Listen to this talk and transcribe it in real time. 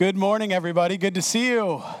Good morning, everybody. Good to see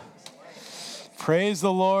you. Praise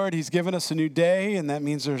the Lord. He's given us a new day, and that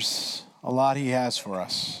means there's a lot He has for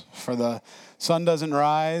us. For the sun doesn't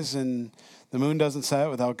rise and the moon doesn't set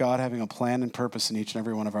without God having a plan and purpose in each and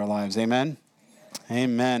every one of our lives. Amen?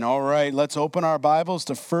 Amen. All right, let's open our Bibles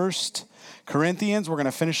to 1 Corinthians. We're going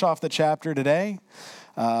to finish off the chapter today,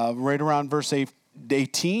 right around verse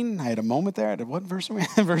 18. I had a moment there. What verse are we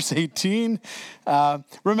in? Verse 18.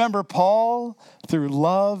 Remember, Paul, through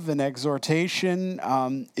love and exhortation,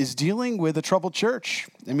 is dealing with a troubled church.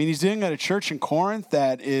 I mean, he's dealing with a church in Corinth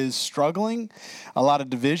that is struggling, a lot of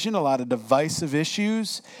division, a lot of divisive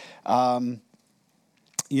issues. It'd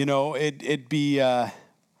be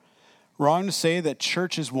wrong to say that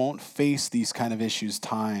churches won't face these kind of issues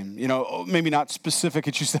maybe not specific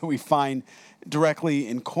issues that we find directly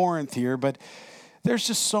in Corinth here, but there's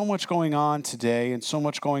just so much going on today and so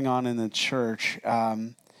much going on in the church.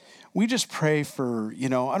 We just pray for, I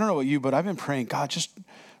don't know about you, but I've been praying, God, just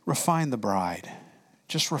refine the bride.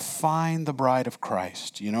 Just refine the bride of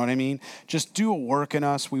Christ. You know what I mean? Just do a work in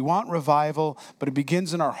us. We want revival, but it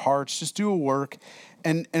begins in our hearts. Just do a work.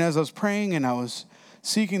 And as I was praying and I was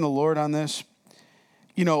seeking the Lord on this,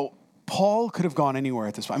 Paul could have gone anywhere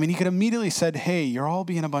at this point. I mean, he could have immediately said, hey, you're all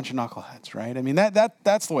being a bunch of knuckleheads, right? I mean,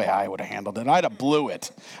 that's the way I would have handled it. I'd have blew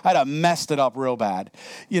it. I'd have messed it up real bad.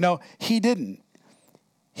 He didn't.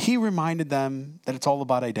 He reminded them that it's all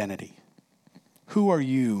about identity. Who are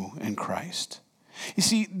you in Christ? You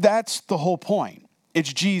see, that's the whole point.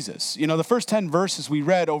 It's Jesus. The first 10 verses we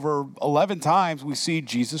read over 11 times, we see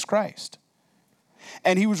Jesus Christ.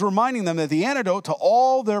 And he was reminding them that the antidote to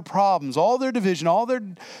all their problems, all their division, all their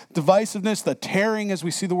divisiveness, the tearing, as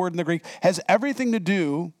we see the word in the Greek, has everything to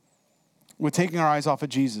do with taking our eyes off of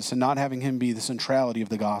Jesus and not having him be the centrality of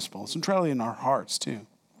the gospel, centrality in our hearts too.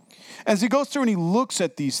 As he goes through and he looks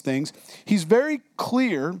at these things, he's very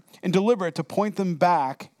clear and deliberate to point them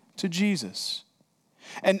back to Jesus.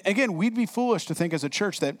 And again, we'd be foolish to think as a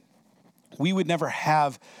church that we would never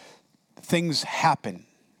have things happen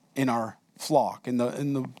in our flock, in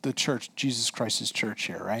the church, Jesus Christ's church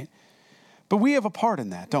here, right? But we have a part in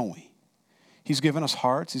that, don't we? He's given us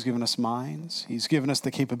hearts. He's given us minds. He's given us the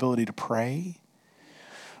capability to pray.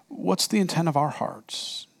 What's the intent of our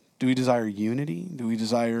hearts? Do we desire unity? Do we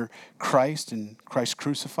desire Christ and Christ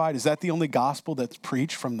crucified? Is that the only gospel that's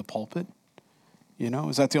preached from the pulpit?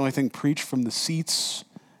 Is that the only thing preached from the seats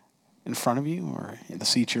in front of you or the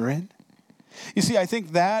seat you're in? You see, I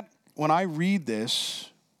think that when I read this,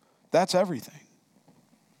 that's everything,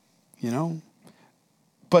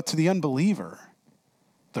 But to the unbeliever,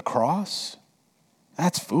 the cross,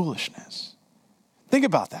 that's foolishness. Think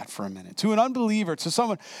about that for a minute. To an unbeliever, to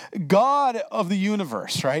someone, God of the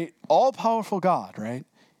universe, right? All-powerful God, right?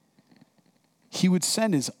 He would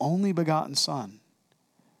send his only begotten Son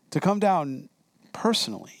to come down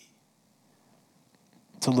personally,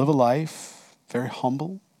 to live a life very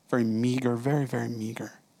humble, very meager, very, very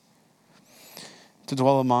meager. To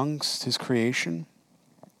dwell amongst his creation,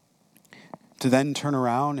 to then turn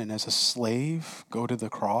around and as a slave go to the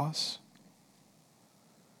cross,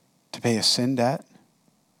 to pay a sin debt,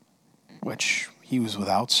 which he was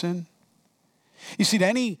without sin. You see, to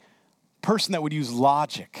any person that would use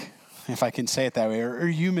logic, if I can say it that way, or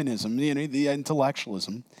humanism, the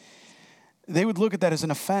intellectualism, they would look at that as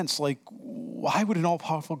an offense. Like, why would an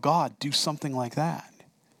all-powerful God do something like that?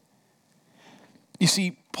 You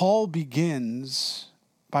see, Paul begins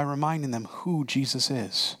by reminding them who Jesus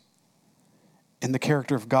is. And the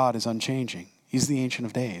character of God is unchanging. He's the Ancient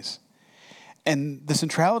of Days. And the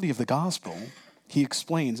centrality of the gospel, he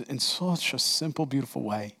explains in such a simple, beautiful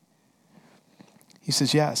way. He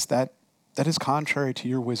says, yes, that is contrary to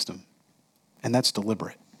your wisdom. And that's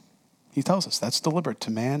deliberate. He tells us that's deliberate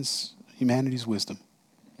to humanity's wisdom.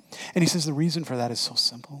 And he says the reason for that is so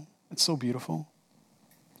simple. It's so beautiful.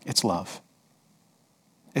 It's love.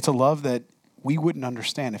 It's a love that we wouldn't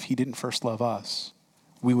understand if he didn't first love us.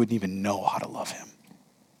 We wouldn't even know how to love him.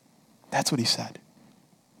 That's what he said.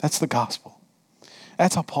 That's the gospel.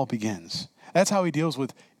 That's how Paul begins. That's how he deals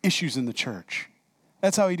with issues in the church.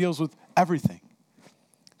 That's how he deals with everything.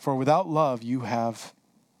 For without love, you have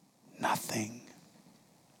nothing.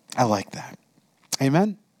 I like that.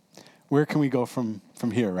 Amen? Where can we go from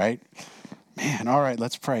here, right? Man, all right,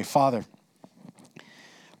 let's pray. Father,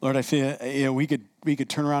 Lord, I feel we could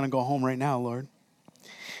turn around and go home right now, Lord.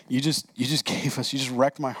 You just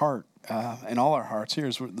wrecked my heart and all our hearts here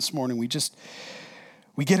this morning. We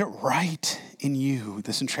get it right in you.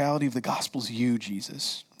 The centrality of the gospel is you,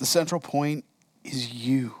 Jesus. The central point is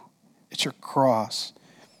you. It's your cross.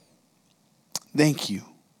 Thank you.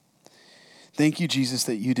 Thank you, Jesus,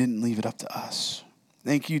 that you didn't leave it up to us.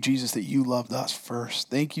 Thank you, Jesus, that you loved us first.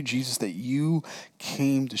 Thank you, Jesus, that you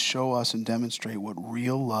came to show us and demonstrate what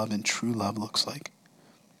real love and true love looks like.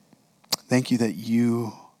 Thank you that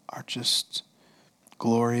you are just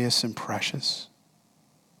glorious and precious.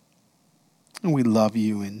 And we love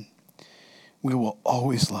you, and we will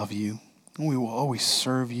always love you, and we will always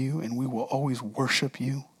serve you, and we will always worship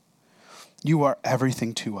you. You are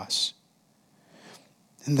everything to us.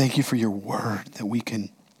 And thank you for your word that we can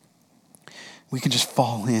just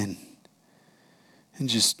fall in and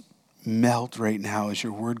just melt right now as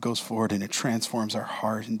your word goes forward and it transforms our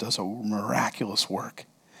heart and does a miraculous work.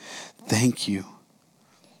 Thank you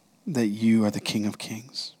that you are the King of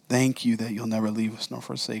Kings. Thank you that you'll never leave us nor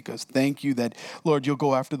forsake us. Thank you that, Lord, you'll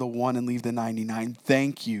go after the one and leave the 99.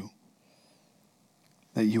 Thank you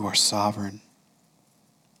that you are sovereign.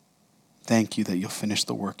 Thank you that you'll finish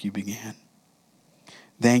the work you began.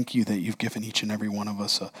 Thank you that you've given each and every one of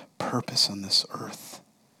us a purpose on this earth.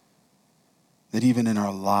 That even in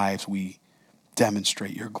our lives we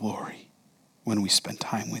demonstrate your glory when we spend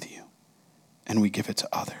time with you. And we give it to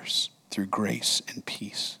others through grace and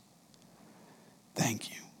peace.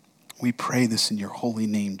 Thank you. We pray this in your holy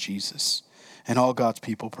name, Jesus. And all God's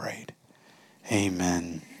people prayed.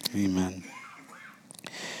 Amen. Amen.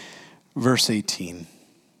 Verse 18.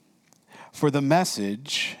 For the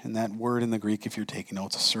message, and that word in the Greek, if you're taking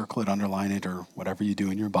notes, circle it, underline it, or whatever you do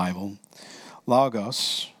in your Bible.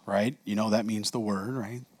 Logos, right? You know that means the word,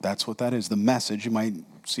 right? That's what that is. The message, you might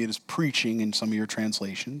see it as preaching in some of your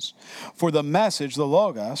translations. For the message, the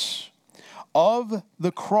logos, of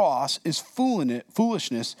the cross is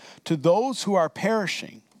foolishness to those who are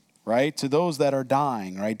perishing, right? To those that are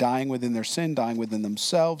dying, right? Dying within their sin, dying within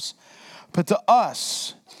themselves. But to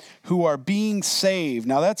us who are being saved.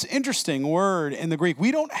 Now that's an interesting word in the Greek.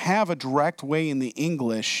 We don't have a direct way in the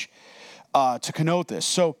English to connote this.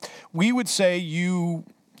 So we would say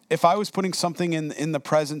if I was putting something in the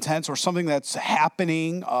present tense or something that's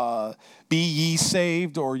happening, be ye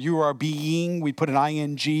saved, or you are being, we put an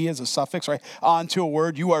ing as a suffix, right, onto a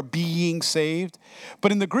word, you are being saved.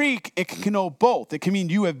 But in the Greek, it can connote both. It can mean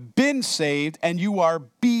you have been saved and you are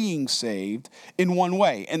being saved in one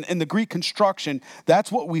way. And in the Greek construction,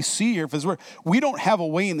 that's what we see here for this word. We don't have a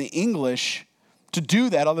way in the English to do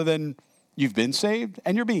that other than you've been saved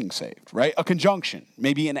and you're being saved, right? A conjunction,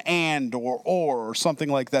 maybe an and or something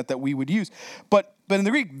like that we would use. But in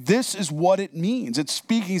the Greek, this is what it means. It's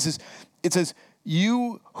speaking, it says,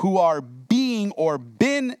 you who are being or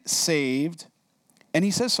been saved, and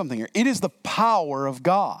he says something here. It is the power of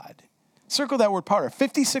God. Circle that word power.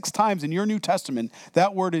 56 times in your New Testament,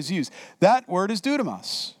 that word is used. That word is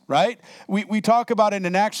dunamis, right? We talk about it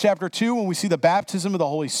in Acts chapter 2 when we see the baptism of the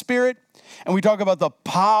Holy Spirit, and we talk about the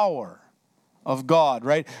power of God,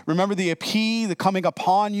 right? Remember the the coming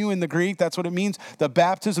upon you in the Greek, that's what it means. The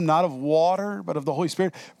baptism, not of water, but of the Holy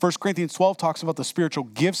Spirit. 1 Corinthians 12 talks about the spiritual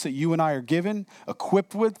gifts that you and I are given,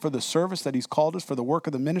 equipped with for the service that he's called us, for the work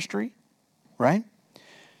of the ministry, right?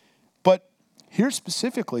 But here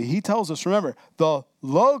specifically, he tells us, remember, the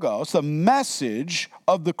logos, the message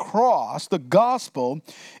of the cross, the gospel,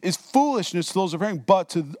 is foolishness to those who are hearing, but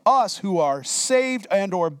to us who are saved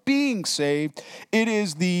and or being saved, it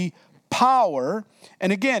is the power.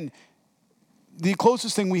 And again, the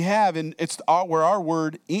closest thing we have, and it's where our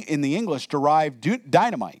word in the English derived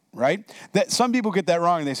dynamite, right? That some people get that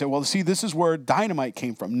wrong and they say, well, see, this is where dynamite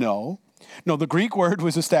came from. No, the Greek word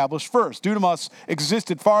was established first. Dunamis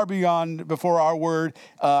existed far before our word,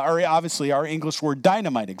 or obviously our English word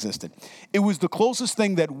dynamite existed. It was the closest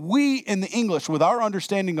thing that we in the English, with our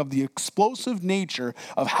understanding of the explosive nature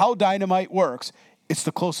of how dynamite works, it's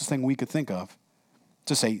the closest thing we could think of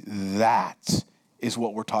to say that is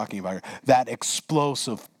what we're talking about here. That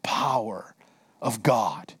explosive power of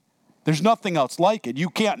God. There's nothing else like it. You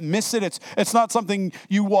can't miss it. It's not something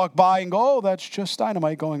you walk by and go, oh, that's just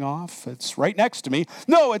dynamite going off. It's right next to me.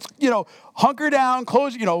 No, it's, hunker down,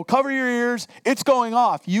 close, cover your ears. It's going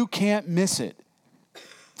off. You can't miss it.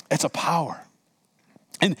 It's a power.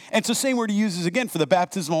 And it's the same word he uses again for the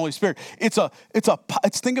baptism of the Holy Spirit. It's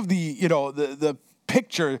think of the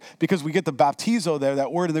picture, because we get the baptizo there,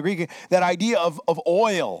 that word in the Greek, that idea of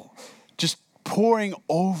oil just pouring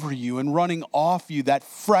over you and running off you, that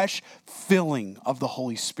fresh filling of the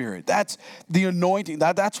Holy Spirit. That's the anointing.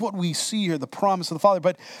 That's what we see here, the promise of the Father.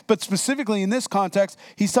 But specifically in this context,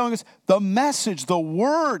 he's telling us the message, the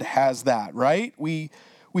word has that, right? We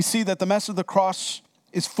see that the message of the cross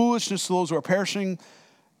is foolishness to those who are perishing,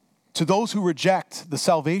 to those who reject the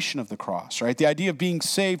salvation of the cross, right? The idea of being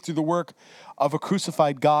saved through the work of a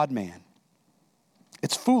crucified God-man.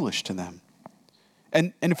 It's foolish to them.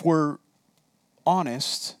 And if we're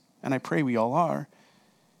honest, and I pray we all are,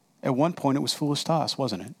 At one point, it was foolish to us,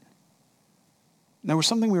 wasn't it? There was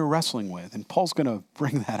something we were wrestling with, and Paul's going to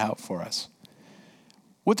bring that out for us.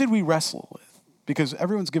 What did we wrestle with? Because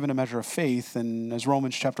everyone's given a measure of faith, and as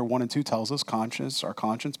Romans chapter 1 and 2 tells us, our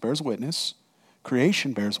conscience bears witness.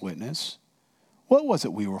 Creation bears witness. What was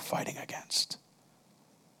it we were fighting against?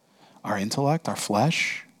 Our intellect, our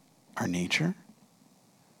flesh, our nature?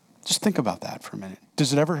 Just think about that for a minute.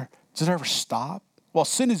 Does it ever stop? Well,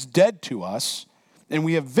 sin is dead to us, and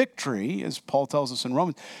we have victory, as Paul tells us in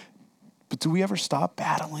Romans. But do we ever stop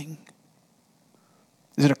battling?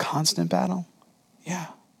 Is it a constant battle? Yeah.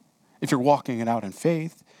 If you're walking it out in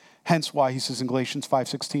faith. Hence why he says in Galatians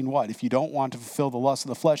 5:16, what? If you don't want to fulfill the lust of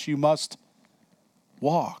the flesh, you must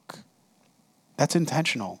walk. That's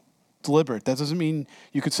intentional, deliberate. That doesn't mean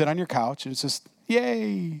you could sit on your couch and it's just,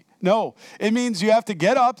 yay. No, it means you have to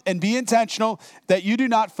get up and be intentional that you do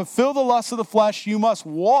not fulfill the lust of the flesh. You must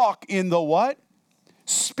walk in the what?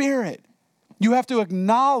 Spirit. You have to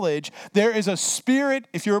acknowledge there is a spirit,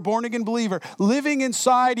 if you're a born-again believer, living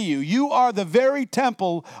inside of you. You are the very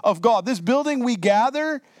temple of God. This building we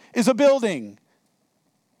gather is a building.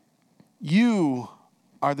 You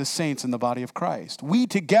are the saints in the body of Christ. We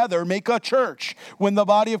together make a church when the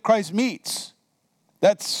body of Christ meets.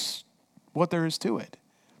 That's what there is to it.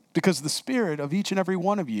 Because the spirit of each and every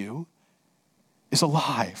one of you is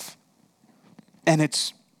alive. And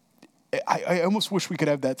I almost wish we could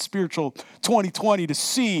have that spiritual 2020 to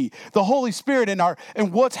see the Holy Spirit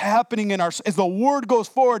and what's happening in our, as the word goes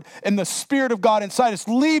forward and the Spirit of God inside us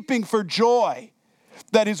leaping for joy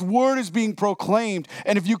that his word is being proclaimed.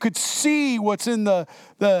 And if you could see what's in the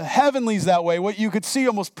heavenlies that way, what you could see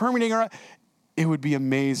almost permeating around, it would be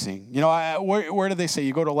amazing. You know, where do they say?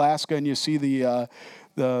 You go to Alaska and you see the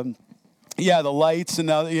lights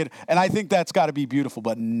and I think that's got to be beautiful,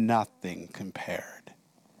 but nothing compared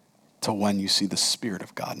to when you see the Spirit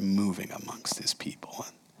of God moving amongst his people.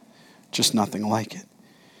 Just nothing like it.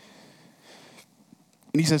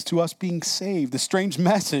 And he says, to us being saved, the strange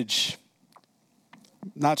message,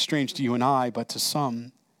 not strange to you and I, but to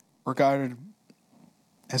some, regarded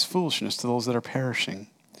as foolishness to those that are perishing.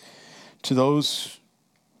 To those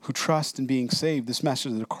who trust in being saved, this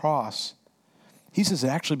message of the cross, he says it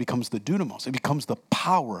actually becomes the dunamos. It becomes the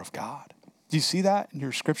power of God. Do you see that in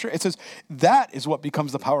your scripture? It says that is what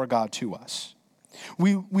becomes the power of God to us.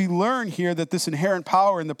 We learn here that this inherent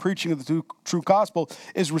power in the preaching of the true gospel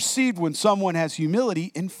is received when someone has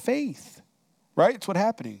humility in faith, right? It's what's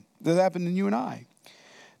happening. That happened in you and I.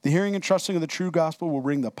 The hearing and trusting of the true gospel will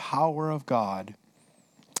bring the power of God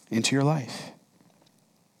into your life.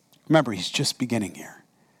 Remember, he's just beginning here.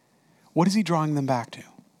 What is he drawing them back to?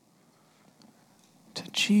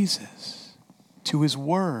 To Jesus. To his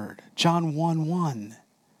word, John 1:1.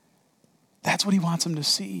 That's what he wants them to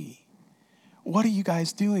see. What are you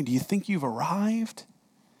guys doing? Do you think you've arrived?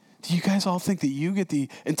 Do you guys all think that you get the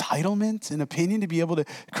entitlement and opinion to be able to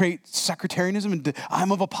create sectarianism? And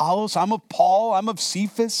I'm of Apollos, I'm of Paul, I'm of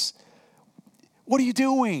Cephas. What are you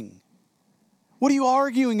doing? What are you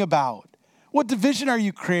arguing about? What division are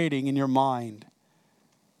you creating in your mind?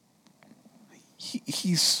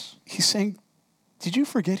 He's saying, did you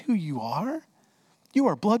forget who you are? You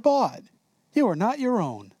are blood-bought. You are not your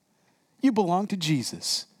own. You belong to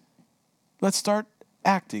Jesus. Let's start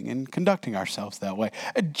acting and conducting ourselves that way.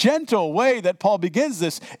 A gentle way that Paul begins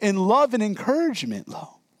this in love and encouragement.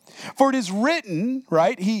 For it is written,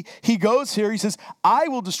 right? He goes here, he says, I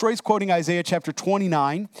will destroy, he's quoting Isaiah chapter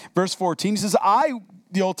 29, verse 14. He says,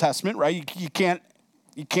 the Old Testament, right? You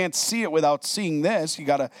can't see it without seeing this. You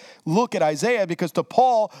got to look at Isaiah because to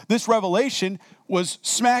Paul, this revelation was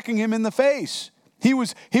smacking him in the face. He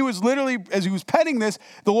was literally, as he was penning this,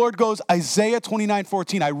 the Lord goes, Isaiah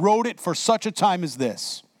 29:14. I wrote it for such a time as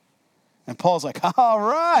this. And Paul's like, all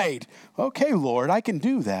right. Okay, Lord, I can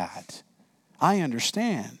do that. I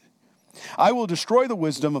understand. I will destroy the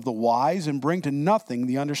wisdom of the wise and bring to nothing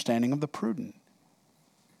the understanding of the prudent.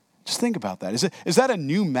 Just think about that. Is that a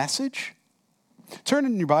new message? Turn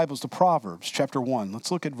in your Bibles to Proverbs chapter 1.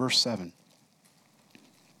 Let's look at verse 7.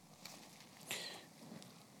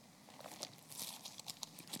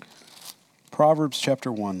 Proverbs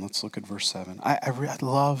chapter 1, let's look at verse 7. I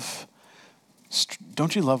love,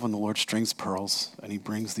 don't you love when the Lord strings pearls and he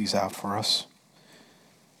brings these out for us?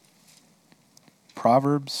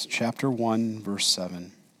 Proverbs chapter 1, verse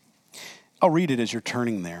 7. I'll read it as you're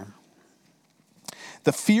turning there.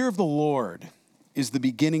 The fear of the Lord is the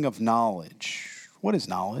beginning of knowledge. What is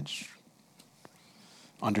knowledge?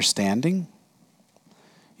 Understanding.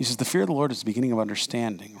 He says the fear of the Lord is the beginning of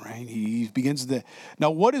understanding, right? He begins now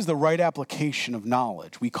what is the right application of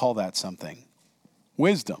knowledge? We call that something.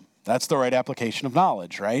 Wisdom, That's the right application of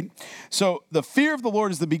knowledge, right? So the fear of the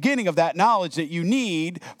Lord is the beginning of that knowledge that you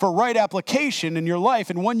need for right application in your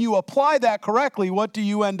life. And when you apply that correctly, what do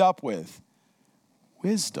you end up with?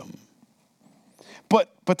 Wisdom.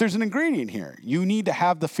 But there's an ingredient here. You need to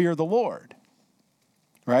have the fear of the Lord,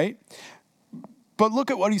 right? But look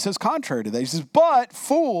at what he says contrary to that. He says, but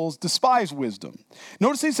fools despise wisdom.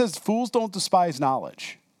 Notice he says fools don't despise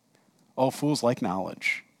knowledge. Oh, fools like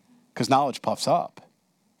knowledge because knowledge puffs up.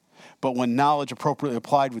 But when knowledge appropriately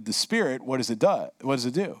applied with the Spirit, what does it do? What does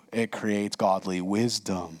it do? It creates godly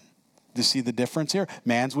wisdom. Do you see the difference here?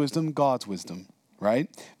 Man's wisdom, God's wisdom, right?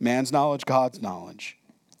 Man's knowledge, God's knowledge.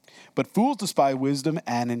 But fools despise wisdom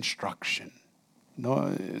and instruction.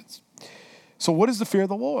 So what is the fear of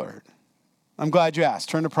the Lord? I'm glad you asked.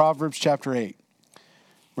 Turn to Proverbs chapter 8.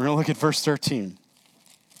 We're going to look at verse 13.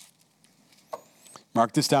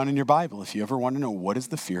 Mark this down in your Bible if you ever want to know what is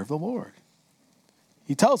the fear of the Lord.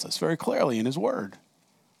 He tells us very clearly in his word.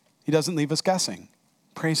 He doesn't leave us guessing.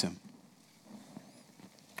 Praise him.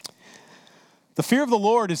 The fear of the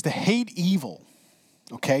Lord is to hate evil.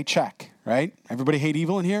 Okay, check, right? Everybody hate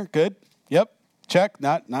evil in here? Good? Yep, check.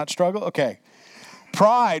 Not struggle? Okay.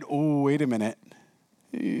 Pride. Oh, wait a minute.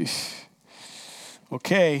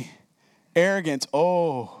 Okay. Arrogance.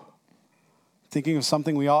 Oh, thinking of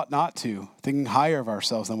something we ought not to. Thinking higher of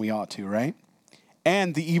ourselves than we ought to, right?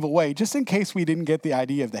 And the evil way. Just in case we didn't get the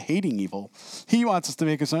idea of the hating evil, he wants us to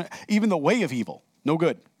make us even the way of evil. No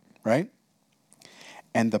good, right?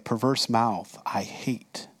 And the perverse mouth I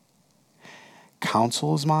hate.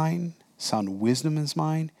 Counsel is mine. Sound wisdom is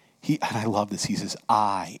mine. And I love this. He says,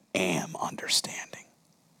 I am understanding.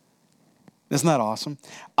 Isn't that awesome?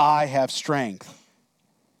 I have strength.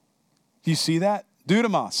 Do you see that?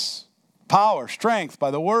 Dunamis. Power, strength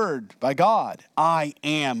by the word, by God. I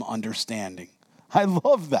am understanding. I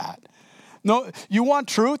love that. No, you want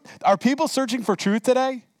truth? Are people searching for truth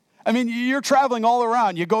today? I mean, you're traveling all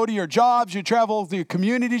around. You go to your jobs, you travel to your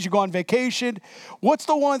communities, you go on vacation. What's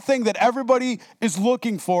the one thing that everybody is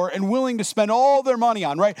looking for and willing to spend all their money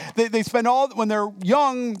on, right? They spend when they're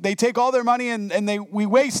young, they take all their money and we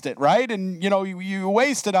waste it, right? And, you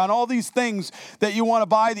waste it on all these things that you want to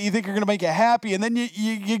buy that you think are going to make you happy. And then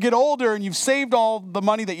you get older and you've saved all the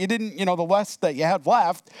money that you didn't, the less that you had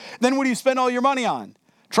left. Then what do you spend all your money on?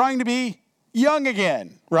 Trying to be young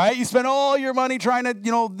again, right? You spend all your money trying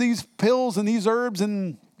to, these pills and these herbs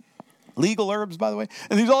and legal herbs, by the way,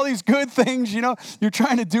 and all these good things, you're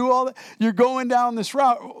trying to do all that. You're going down this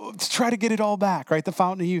route to try to get it all back, right? The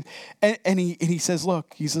fountain of youth. And he says,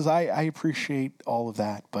 look, I appreciate all of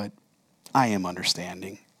that, but I am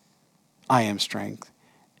understanding. I am strength.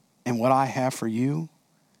 And what I have for you,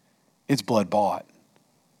 it's blood bought.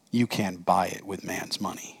 You can't buy it with man's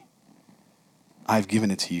money. I've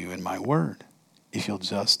given it to you in my word, if you'll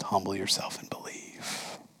just humble yourself and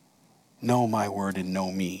believe. Know my word and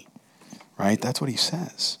know me, right? That's what he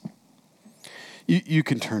says. You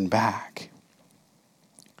can turn back.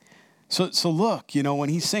 So look, when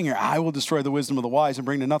he's saying here, I will destroy the wisdom of the wise and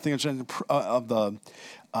bring to nothing of the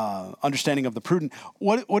understanding of the prudent.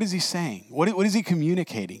 What is he saying? What is he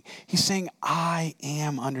communicating? He's saying, I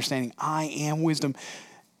am understanding. I am wisdom.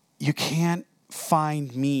 You can't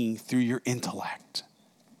find me through your intellect.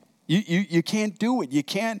 You can't do it. You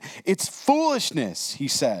can't. It's foolishness, he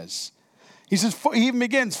says. He says, he even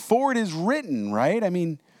begins, for it is written, right? I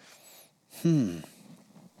mean,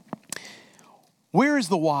 where is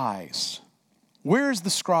the wise? Where is the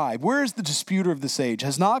scribe? Where is the disputer of this age?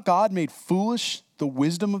 Has not God made foolish the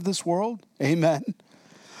wisdom of this world? Amen.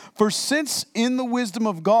 For since in the wisdom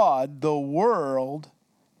of God, the world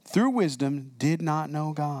through wisdom did not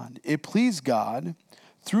know God, it pleased God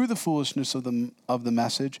through the foolishness of the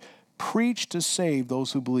message preach to save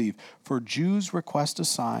those who believe. For Jews request a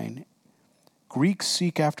sign, Greeks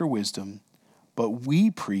seek after wisdom, but we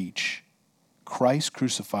preach Christ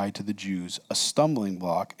crucified to the Jews, a stumbling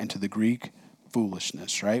block, and to the Greek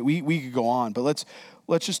foolishness. Right? We could go on, but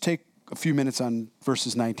let's just take a few minutes on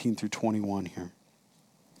verses 19 through 21 here.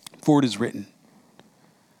 For it is written.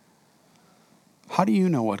 How do you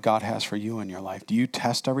know what God has for you in your life? Do you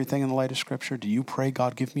test everything in the light of Scripture? Do you pray,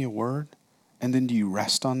 God, give me a word? And then do you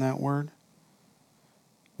rest on that word?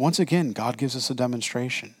 Once again, God gives us a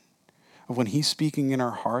demonstration of when he's speaking in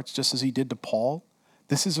our hearts, just as he did to Paul.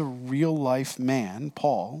 This is a real life man,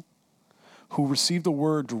 Paul, who received the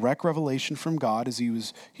word direct revelation from God as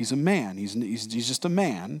he's a man. He's just a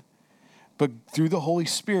man. But through the Holy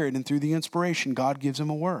Spirit and through the inspiration, God gives him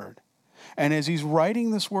a word. And as he's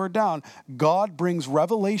writing this word down, God brings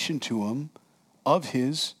revelation to him of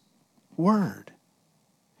his word.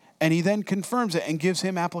 And he then confirms it and gives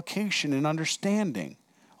him application and understanding.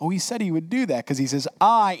 Oh, he said he would do that because he says,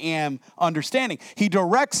 I am understanding. He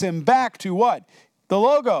directs him back to what? The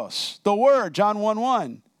Logos, the Word, John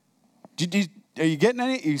 1:1. Are you getting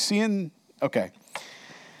any? Are you seeing? Okay.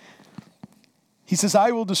 He says,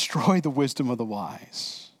 I will destroy the wisdom of the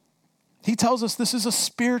wise. He tells us this is a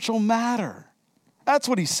spiritual matter. That's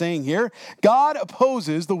what he's saying here. God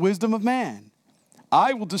opposes the wisdom of man.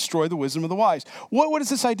 I will destroy the wisdom of the wise. What is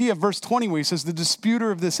this idea of verse 20 where he says the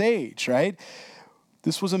disputer of this age, right?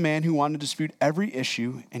 This was a man who wanted to dispute every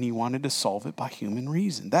issue and he wanted to solve it by human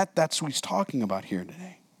reason. That's what he's talking about here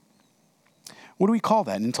today. What do we call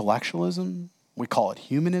that? Intellectualism? We call it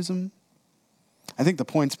humanism. I think the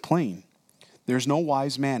point's plain. There's no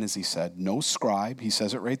wise man, as he said, no scribe, he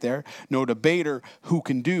says it right there, no debater who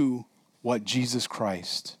can do what Jesus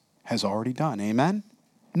Christ has already done. Amen?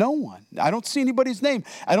 No one. I don't see anybody's name.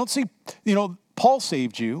 I don't see, Paul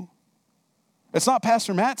saved you. It's not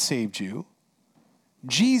Pastor Matt saved you.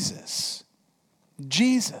 Jesus.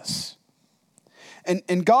 Jesus.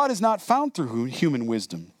 And God is not found through human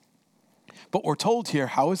wisdom. But we're told here,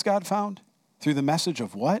 how is God found? Through the message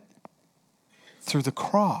of what? Through the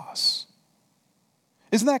cross.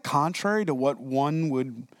 Isn't that contrary to what one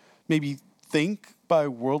would maybe think by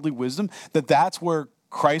worldly wisdom, that that's where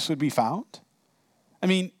Christ would be found? I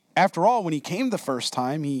mean, after all, when he came the first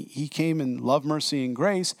time, he came in love, mercy, and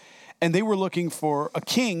grace, and they were looking for a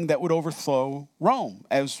king that would overthrow Rome,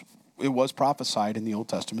 as it was prophesied in the Old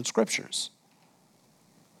Testament scriptures.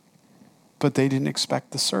 But they didn't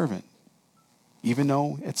expect the servant, even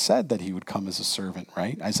though it said that he would come as a servant,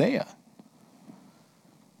 right? Isaiah.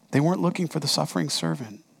 They weren't looking for the suffering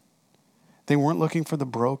servant. They weren't looking for the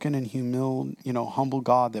broken and humble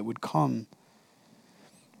God that would come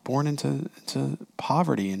born into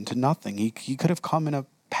poverty, into nothing. He could have come in a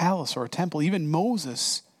palace or a temple. Even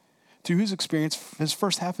Moses, through his experience, his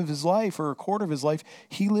first half of his life or a quarter of his life,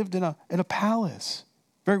 he lived in a palace.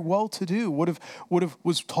 Very well-to-do.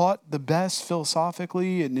 Was taught the best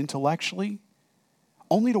philosophically and intellectually,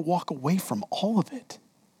 only to walk away from all of it.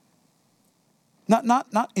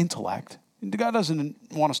 Not intellect. God doesn't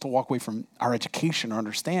want us to walk away from our education or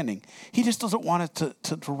understanding. He just doesn't want us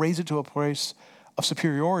to raise it to a place of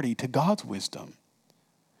superiority to God's wisdom.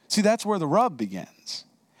 See, that's where the rub begins.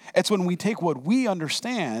 It's when we take what we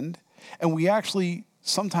understand and we actually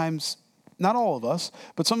sometimes, not all of us,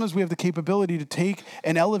 but sometimes we have the capability to take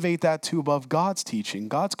and elevate that to above God's teaching,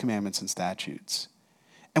 God's commandments and statutes.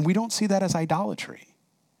 And we don't see that as idolatry.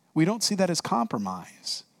 We don't see that as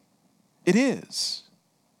compromise. It is.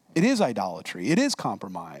 It is idolatry. It is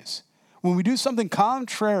compromise. When we do something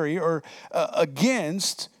contrary or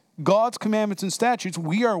against God's commandments and statutes,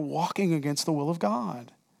 we are walking against the will of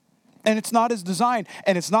God. And it's not his design,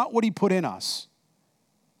 and it's not what he put in us.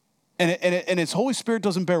 And his Holy Spirit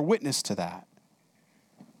doesn't bear witness to that.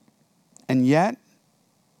 And yet,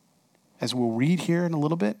 as we'll read here in a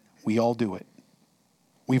little bit, we all do it.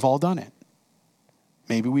 We've all done it.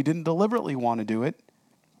 Maybe we didn't deliberately want to do it,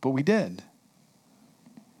 but we did.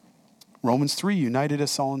 Romans 3 united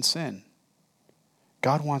us all in sin.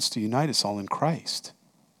 God wants to unite us all in Christ.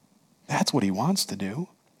 That's what he wants to do.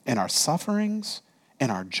 In our sufferings, in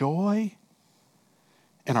our joy,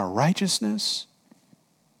 in our righteousness,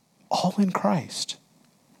 all in Christ.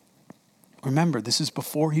 Remember, this is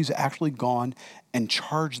before he's actually gone and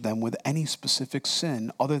charged them with any specific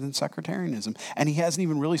sin other than sectarianism. And he hasn't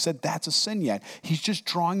even really said that's a sin yet. He's just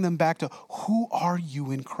drawing them back to, who are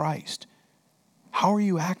you in Christ? How are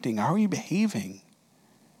you acting? How are you behaving?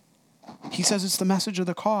 He says it's the message of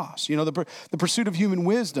the cross. The pursuit of human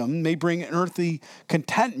wisdom may bring an earthly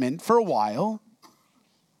contentment for a while.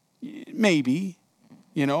 Maybe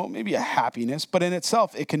a happiness. But in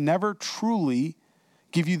itself, it can never truly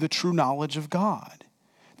give you the true knowledge of God.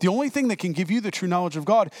 The only thing that can give you the true knowledge of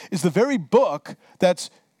God is the very book that's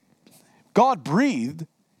God breathed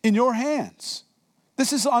in your hands.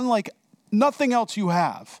 This is unlike nothing else you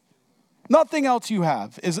have. Nothing else you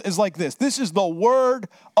have is like this. This is the word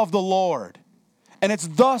of the Lord. And it's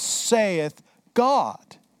thus saith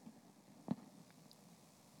God.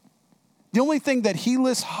 The only thing that he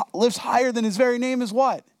lives higher than his very name is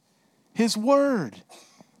what? His word.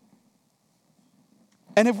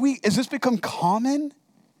 And has this become common?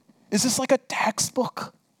 Is this like a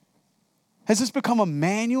textbook? Has this become a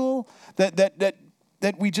manual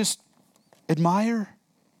that we just admire?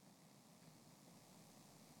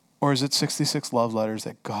 Or is it 66 love letters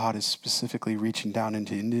that God is specifically reaching down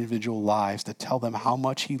into individual lives to tell them how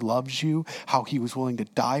much he loves you, how he was willing to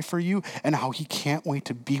die for you, and how he can't wait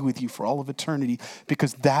to be with you for all of eternity,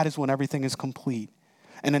 because that is when everything is complete.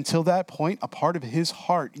 And until that point, a part of his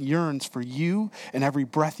heart yearns for you and every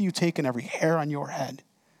breath you take and every hair on your head.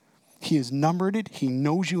 He has numbered it. He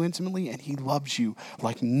knows you intimately, and he loves you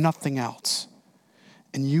like nothing else.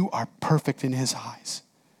 And you are perfect in his eyes.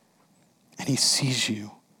 And he sees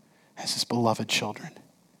you as his beloved children.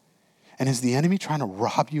 And is the enemy trying to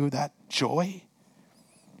rob you of that joy?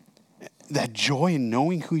 That joy in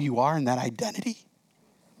knowing who you are and that identity?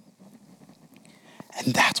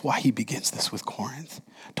 And that's why he begins this with Corinth.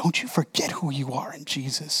 Don't you forget who you are in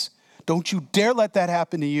Jesus. Don't you dare let that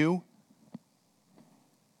happen to you.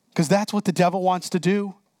 Because that's what the devil wants to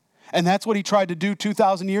do. And that's what he tried to do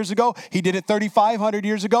 2,000 years ago. He did it 3,500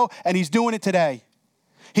 years ago, and he's doing it today.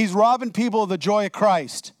 He's robbing people of the joy of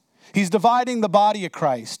Christ. He's dividing the body of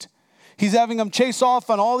Christ. He's having them chase off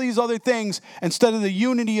on all these other things instead of the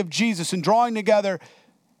unity of Jesus and drawing together,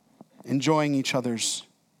 enjoying each other's,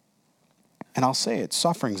 and I'll say it,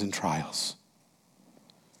 sufferings and trials.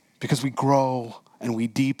 Because we grow and we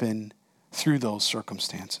deepen through those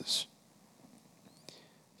circumstances.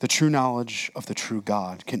 The true knowledge of the true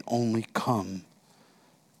God can only come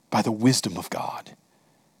by the wisdom of God,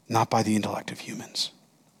 not by the intellect of humans.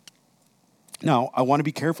 Now, I want to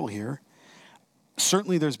be careful here.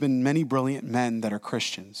 Certainly there's been many brilliant men that are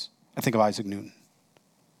Christians. I think of Isaac Newton.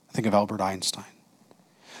 I think of Albert Einstein.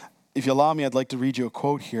 If you allow me, I'd like to read you a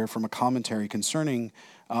quote here from a commentary concerning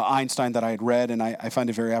Einstein that I had read, and I find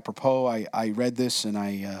it very apropos. I read this, and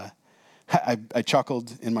I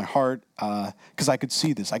chuckled in my heart because I could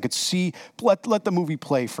see this. I could see, let the movie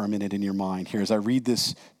play for a minute in your mind here as I read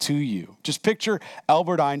this to you. Just picture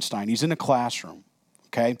Albert Einstein. He's in a classroom,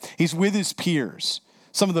 okay? He's with his peers,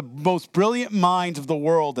 some of the most brilliant minds of the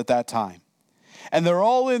world at that time. And they're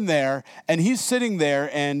all in there, and he's sitting there,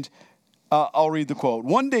 and I'll read the quote.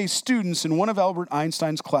 One day, students in one of Albert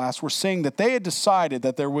Einstein's class were saying that they had decided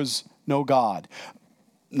that there was no God.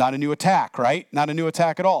 Not a new attack, right? Not a new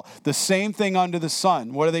attack at all. The same thing under the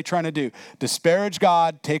sun. What are they trying to do? Disparage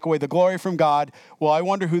God, take away the glory from God. Well, I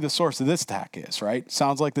wonder who the source of this attack is, right?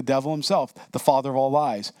 Sounds like the devil himself, the father of all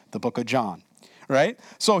lies, the book of John, right?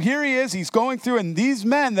 So here he is, he's going through, and these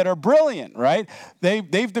men that are brilliant, right?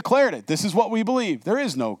 They've declared it. This is what we believe. There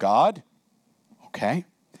is no God. Okay.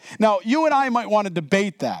 Now, you and I might want to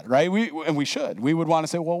debate that, right? We should. We would want to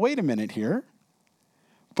say, well, wait a minute here.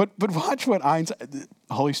 But watch what Einstein,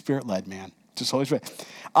 Holy Spirit led, man. Just Holy Spirit.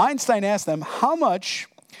 Einstein asked them how much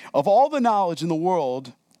of all the knowledge in the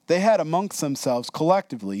world they had amongst themselves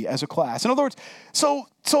collectively as a class. In other words, so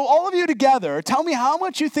all of you together, tell me how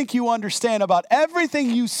much you think you understand about everything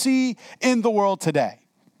you see in the world today.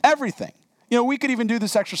 Everything. You know, we could even do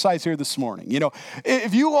this exercise here this morning. You know,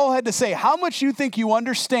 if you all had to say how much you think you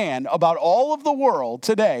understand about all of the world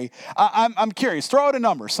today, I'm curious. Throw out a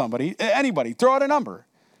number, somebody. Anybody, throw out a number.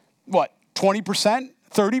 What, 20%?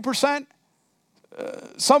 30%?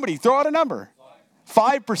 Somebody, throw out a number.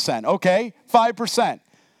 5%, okay? 5%.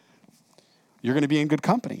 You're going to be in good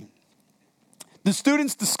company. The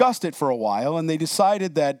students discussed it for a while, and they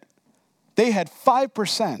decided that they had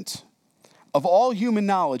 5% of all human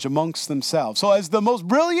knowledge amongst themselves. So as the most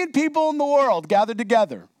brilliant people in the world gathered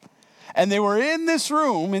together, and they were in this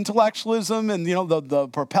room, intellectualism, and, you know, the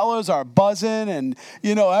propellers are buzzing, and,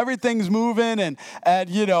 you know, everything's moving, and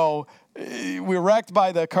you know, we're wrecked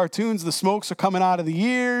by the cartoons. The smokes are coming out of the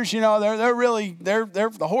ears. You know, they're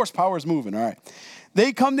the horsepower's moving. All right.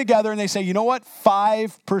 They come together and they say, you know what?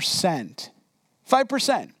 5%.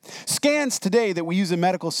 5%. Scans today that we use in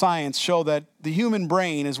medical science show that the human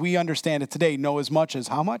brain, as we understand it today, know as much as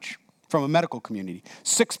how much? From a medical community.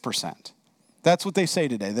 6%. That's what they say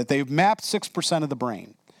today, that they've mapped 6% of the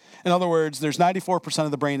brain. In other words, there's 94%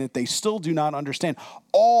 of the brain that they still do not understand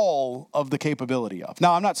all of the capability of.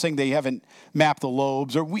 Now, I'm not saying they haven't mapped the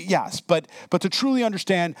lobes, yes, but to truly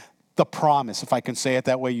understand the promise, if I can say it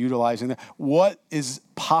that way, utilizing that, what is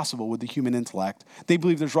possible with the human intellect, they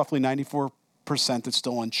believe there's roughly 94% that's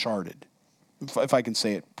still uncharted, if I can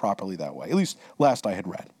say it properly that way, at least last I had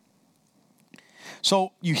read.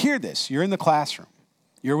 So you hear this, you're in the classroom.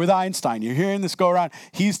 You're with Einstein. You're hearing this go around.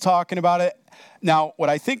 He's talking about it. Now, what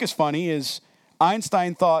I think is funny is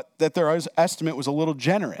Einstein thought that their estimate was a little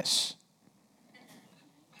generous.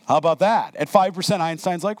 How about that? At 5%,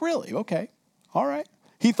 Einstein's like, really? Okay. All right.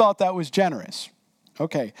 He thought that was generous.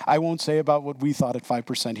 Okay. I won't say about what we thought at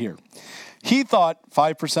 5% here. He thought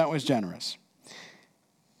 5% was generous.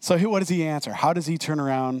 So what does he answer? How does he turn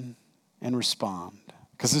around and respond?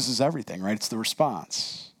 Because this is everything, right? It's the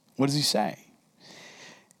response. What does he say?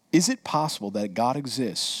 Is it possible that God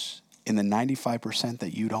exists in the 95%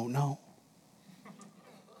 that you don't know?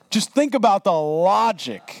 Just think about the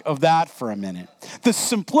logic of that for a minute. The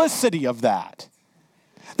simplicity of that.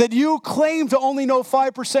 That you claim to only know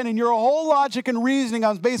 5% and your whole logic and reasoning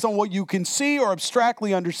is based on what you can see or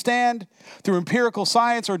abstractly understand through empirical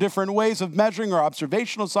science or different ways of measuring or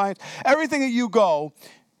observational science. Everything that you go,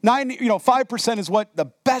 5% is what the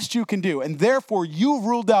best you can do. And therefore, you've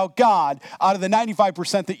ruled out God out of the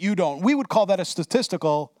 95% that you don't. We would call that a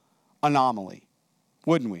statistical anomaly,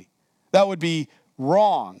 wouldn't we? That would be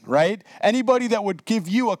wrong, right? Anybody that would give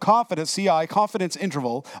you a confidence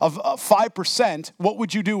interval of 5%, what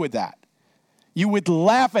would you do with that? You would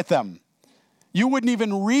laugh at them. You wouldn't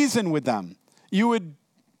even reason with them. You'd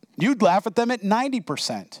laugh at them at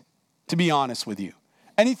 90%, to be honest with you.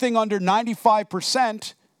 Anything under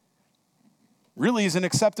 95% really isn't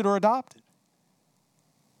accepted or adopted.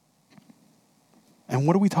 And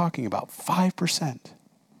what are we talking about? 5%.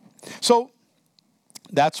 So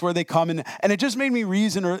that's where they come in. And it just made me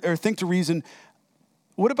reason or think to reason,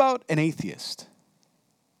 what about an atheist?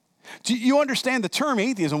 Do you understand the term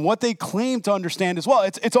atheism, what they claim to understand as well?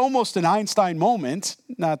 It's almost an Einstein moment.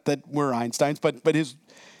 Not that we're Einsteins, but his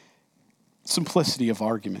simplicity of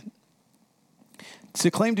argument. To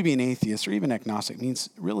claim to be an atheist or even agnostic means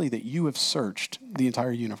really that you have searched the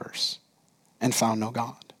entire universe and found no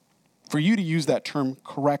God. For you to use that term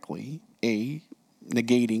correctly,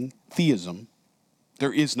 negating theism,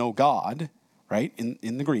 there is no God, right?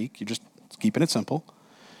 In the Greek, you're just keeping it simple.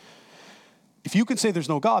 If you can say there's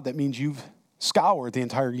no God, that means you've scoured the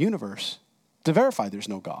entire universe to verify there's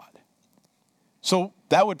no God. So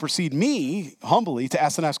that would precede me, humbly, to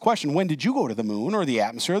ask the next question, when did you go to the moon or the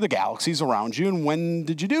atmosphere or the galaxies around you, and when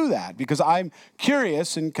did you do that? Because I'm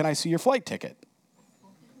curious, and can I see your flight ticket?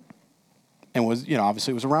 And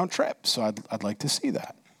obviously it was a round trip, so I'd like to see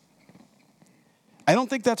that. I don't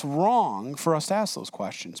think that's wrong for us to ask those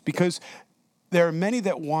questions, because there are many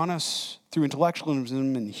that want us, through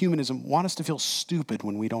intellectualism and humanism, want us to feel stupid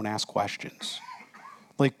when we don't ask questions.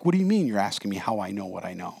 Like, what do you mean you're asking me how I know what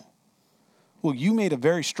I know? Well, you made a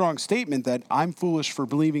very strong statement that I'm foolish for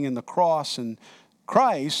believing in the cross and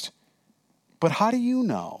Christ, but how do you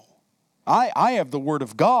know? I have the Word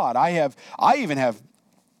of God. I even have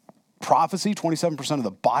prophecy, 27% of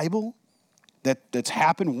the Bible that's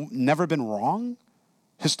happened, never been wrong.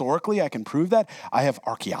 Historically, I can prove that. I have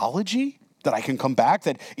archaeology that I can come back,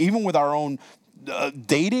 that even with our own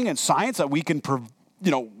dating and science, that we can,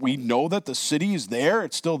 we know that the city is there.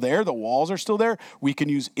 It's still there. The walls are still there. We can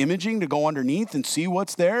use imaging to go underneath and see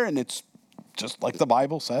what's there. And it's just like the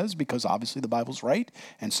Bible says, because obviously the Bible's right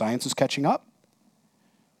and science is catching up.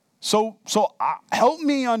 So help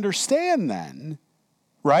me understand then,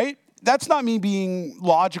 right? That's not me being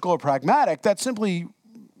logical or pragmatic. That's simply,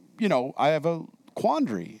 I have a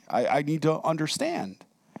quandary. I need to understand.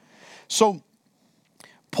 So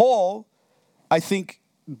Paul, I think,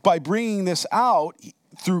 by bringing this out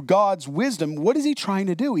through God's wisdom, what is he trying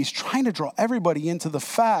to do? He's trying to draw everybody into the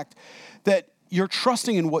fact that you're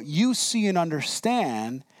trusting in what you see and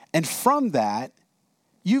understand, and from that,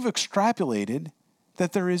 you've extrapolated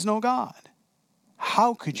that there is no God.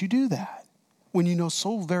 How could you do that when you know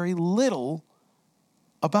so very little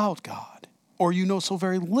about God, or you know so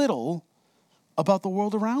very little about the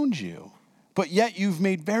world around you, but yet you've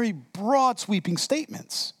made very broad sweeping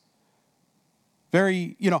statements?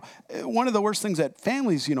 Very, one of the worst things that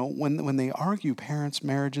families, when they argue, parents,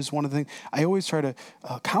 marriages, one of the things I always try to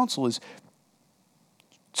counsel is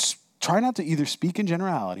try not to either speak in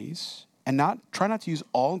generalities and try not to use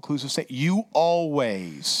all-inclusive statements. You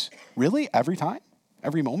always. Really? Every time?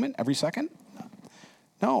 Every moment? Every second?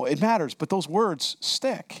 No, it matters, but those words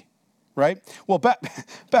stick, right? Well,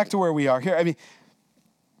 back to where we are here.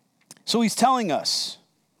 So he's telling us,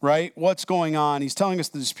 right, what's going on. He's telling us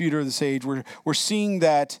the disputer of this age. We're seeing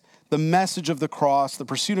that the message of the cross, the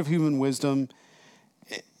pursuit of human wisdom,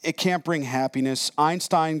 it can't bring happiness.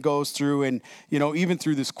 Einstein goes through and, even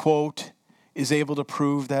through this quote, is able to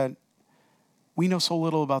prove that we know so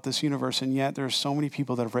little about this universe, and yet there are so many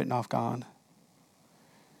people that have written off God.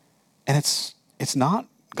 And it's not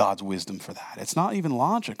God's wisdom for that. It's not even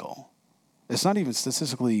logical. It's not even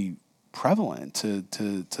statistically prevalent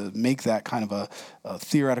to make that kind of a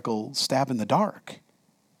theoretical stab in the dark.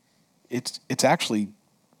 It's actually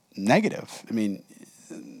negative.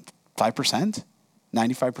 5%,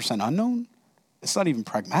 95% unknown. It's not even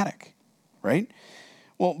pragmatic, right?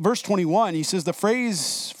 Well, verse 21, he says the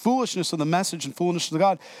phrase foolishness of the message and foolishness of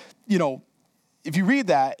God, if you read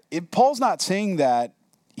that, Paul's not saying that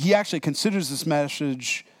he actually considers this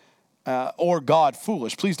message or God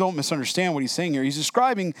foolish. Please don't misunderstand what he's saying here. He's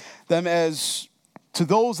describing them as, to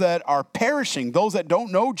those that are perishing, those that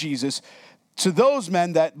don't know Jesus, to those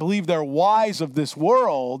men that believe they're wise of this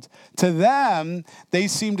world, to them, they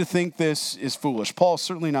seem to think this is foolish. Paul's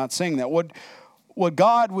certainly not saying that. What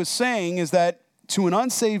God was saying is that to an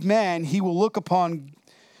unsaved man, he will look upon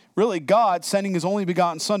really God sending his only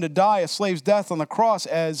begotten son to die a slave's death on the cross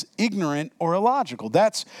as ignorant or illogical.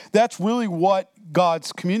 That's really what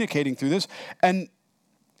God's communicating through this. And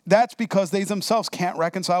that's because they themselves can't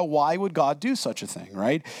reconcile why would God do such a thing,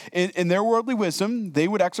 right? In their worldly wisdom, they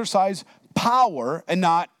would exercise power and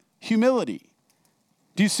not humility.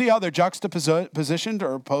 Do you see how they're juxtapositioned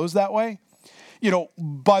or opposed that way? You know,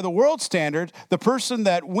 by the world standard, the person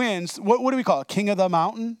that wins, what do we call it? King of the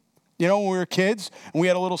mountain? You know, when we were kids and we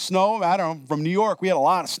had a little snow, I don't know, from New York, we had a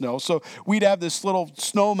lot of snow. So we'd have this little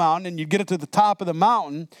snow mountain and you'd get it to the top of the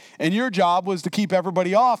mountain and your job was to keep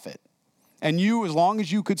everybody off it. And you, as long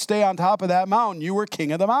as you could stay on top of that mountain, you were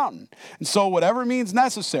king of the mountain. And so whatever means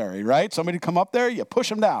necessary, right? Somebody come up there, you push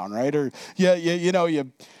them down, right? Or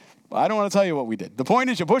I don't want to tell you what we did. The point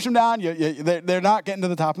is you push them down, they're not getting to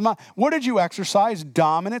the top of the mountain. What did you exercise?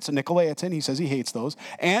 Dominance, Nicolaitan, he says he hates those,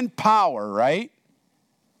 and power, right?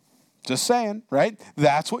 Just saying, right?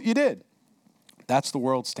 That's what you did. That's the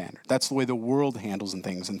world standard. That's the way the world handles and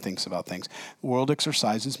thinks about things. The world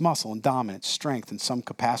exercises muscle and dominance, strength, and some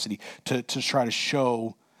capacity to try to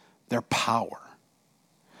show their power.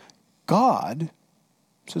 God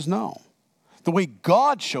says no. The way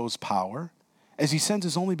God shows power is he sends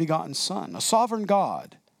his only begotten son, a sovereign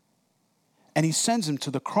God, and he sends him to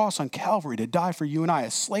the cross on Calvary to die for you and I,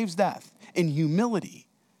 a slave's death in humility.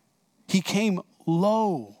 He came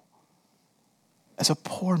low as a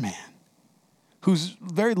poor man whose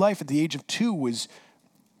very life at the age of 2 was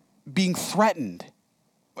being threatened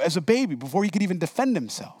as a baby before he could even defend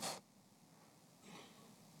himself.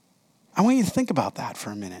 I want you to think about that for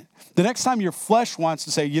a minute. The next time your flesh wants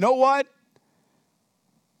to say, you know what?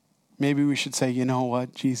 Maybe we should say, you know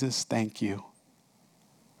what, Jesus, thank you.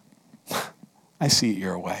 I see it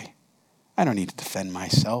your way. I don't need to defend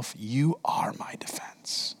myself. You are my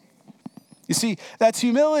defense. You see, that's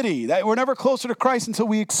humility. We're never closer to Christ until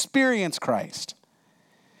we experience Christ.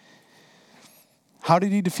 How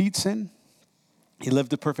did he defeat sin? He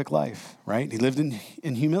lived a perfect life, right? He lived in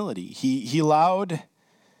humility. He allowed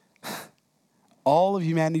all of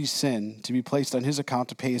humanity's sin to be placed on his account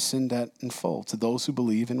to pay his sin debt in full to those who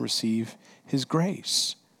believe and receive his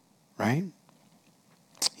grace, right?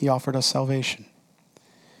 He offered us salvation.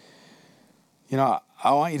 You know,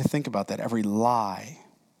 I want you to think about that. Every lie.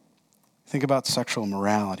 Think about sexual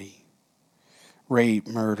immorality, rape,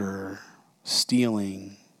 murder,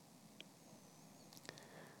 stealing,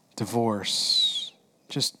 divorce.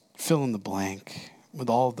 Just fill in the blank with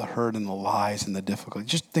all the hurt and the lies and the difficulty.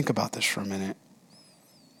 Just think about this for a minute.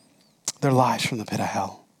 They're lies from the pit of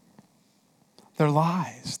hell. They're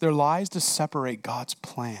lies. They're lies to separate God's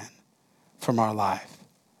plan from our life.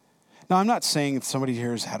 Now, I'm not saying if somebody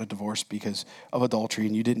here has had a divorce because of adultery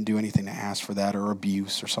and you didn't do anything to ask for that, or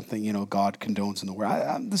abuse or something, you know, God condones in the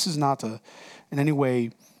world. This is not to, in any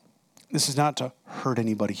way, this is not to hurt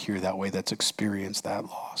anybody here that way that's experienced that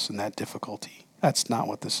loss and that difficulty. That's not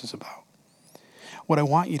what this is about. What I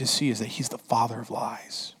want you to see is that he's the father of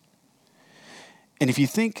lies. And if you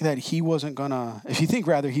think that he's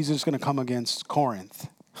just going to come against Corinth,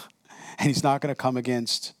 and he's not going to come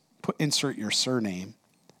against, insert your surname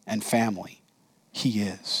and family, he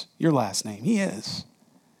is. Your last name, he is.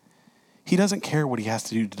 He doesn't care what he has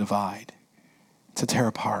to do to divide, to tear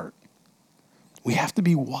apart. We have to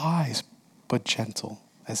be wise but gentle,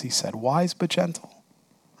 as he said. Wise but gentle,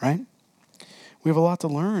 right? We have a lot to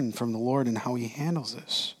learn from the Lord and how he handles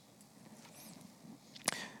this.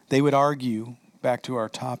 They would argue, back to our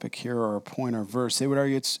topic here, or our point or verse, they would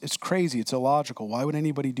argue it's crazy, it's illogical. Why would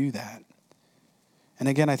anybody do that? And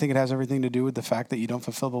again, I think it has everything to do with the fact that you don't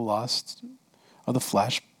fulfill the lusts of the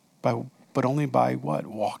flesh, but only by what?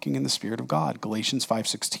 Walking in the Spirit of God. Galatians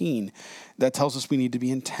 5:16. That tells us we need to be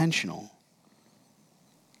intentional.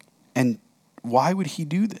 And why would he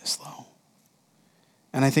do this, though?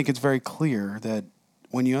 And I think it's very clear that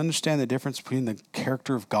when you understand the difference between the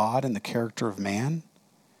character of God and the character of man,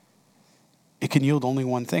 it can yield only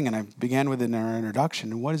one thing. And I began with it in our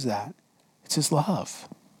introduction. And what is that? It's his love.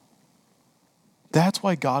 That's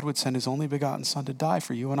why God would send his only begotten son to die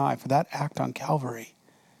for you and I, for that act on Calvary.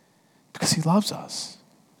 Because he loves us.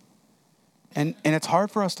 And it's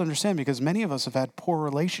hard for us to understand because many of us have had poor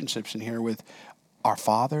relationships in here with our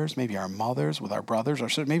fathers, maybe our mothers, with our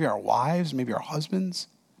brothers, maybe our wives, maybe our husbands,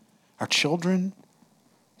 our children,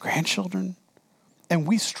 grandchildren. And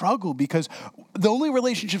we struggle because the only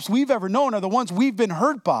relationships we've ever known are the ones we've been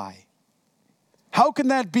hurt by. How can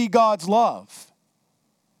that be God's love?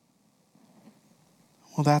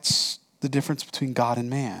 Well, that's the difference between God and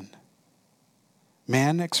man.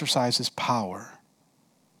 Man exercises power.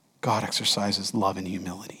 God exercises love and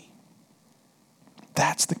humility.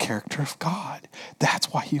 That's the character of God.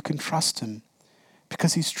 That's why you can trust him,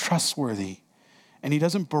 because he's trustworthy and he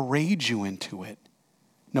doesn't berate you into it.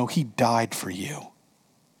 No, he died for you.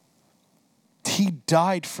 He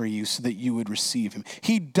died for you so that you would receive him.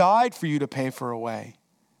 He died for you to pay for a way.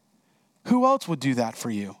 Who else would do that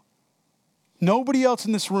for you? Nobody else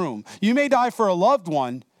in this room. You may die for a loved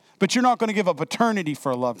one, but you're not going to give up eternity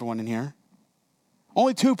for a loved one in here.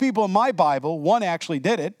 Only 2 people in my Bible, 1 actually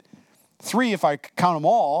did it. 3 if I count them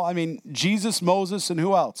all. I mean, Jesus, Moses, and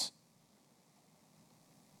who else?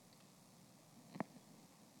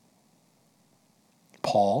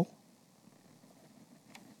 Paul,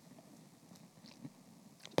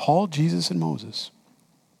 Jesus, and Moses.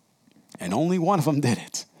 And only one of them did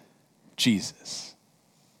it. Jesus.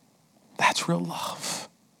 That's real love.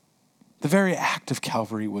 The very act of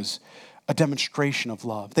Calvary was a demonstration of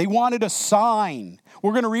love. They wanted a sign.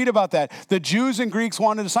 We're going to read about that. The Jews and Greeks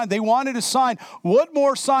wanted a sign. They wanted a sign. What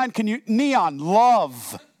more sign can you... Neon,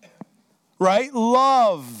 love. Right?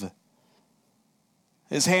 Love.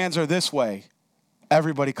 His hands are this way.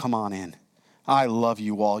 Everybody come on in. I love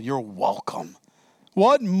you all. You're welcome.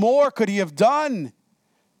 What more could he have done?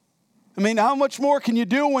 I mean, how much more can you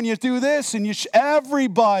do when you do this? And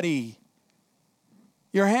everybody,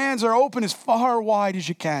 your hands are open as far wide as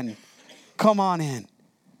you can. Come on in.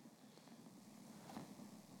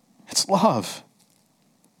 It's love.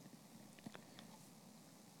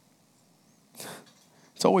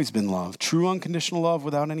 It's always been love. True unconditional love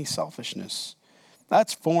without any selfishness.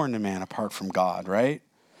 That's foreign to man apart from God, right?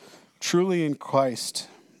 Truly in Christ,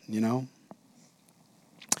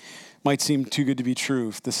 Might seem too good to be true.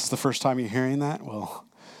 If this is the first time you're hearing that, well,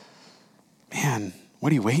 man,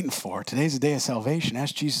 what are you waiting for? Today's the day of salvation.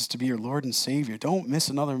 Ask Jesus to be your Lord and Savior. Don't miss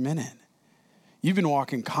another minute. You've been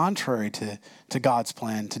walking contrary to God's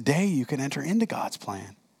plan. Today you can enter into God's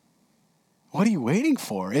plan. What are you waiting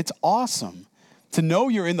for? It's awesome to know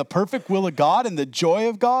you're in the perfect will of God and the joy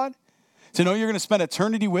of God. To know you're going to spend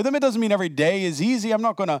eternity with him. It doesn't mean every day is easy. I'm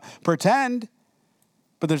not going to pretend.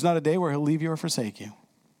 But there's not a day where he'll leave you or forsake you.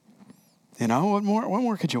 What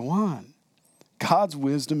more could you want? God's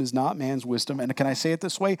wisdom is not man's wisdom. And can I say it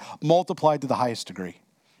this way? Multiplied to the highest degree.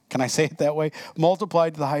 Can I say it that way?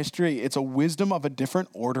 Multiplied to the highest degree. It's a wisdom of a different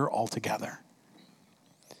order altogether.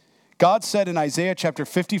 God said in Isaiah chapter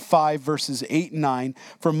 55, verses 8 and 9,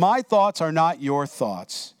 "For my thoughts are not your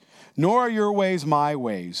thoughts, nor are your ways my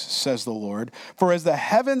ways, says the Lord. For as the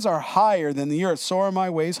heavens are higher than the earth, so are my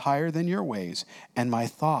ways higher than your ways, and my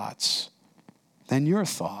thoughts than your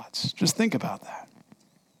thoughts." Just think about that.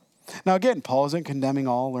 Now again, Paul isn't condemning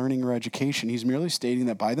all learning or education. He's merely stating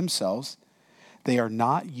that by themselves, they are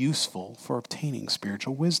not useful for obtaining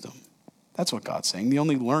spiritual wisdom. That's what God's saying. The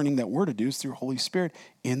only learning that we're to do is through Holy Spirit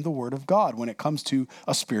in the Word of God when it comes to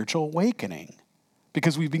a spiritual awakening.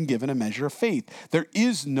 Because we've been given a measure of faith. There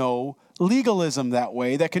is no legalism that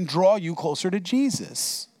way that can draw you closer to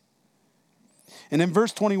Jesus. And in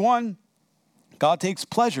verse 21, God takes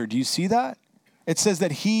pleasure. Do you see that? It says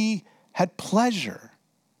that he had pleasure,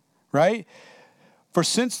 right? For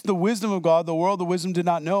since the wisdom of God, the world of wisdom did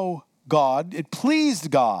not know God, it pleased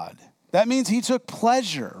God. That means he took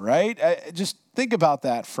pleasure, right? Just think about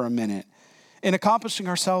that for a minute. In accomplishing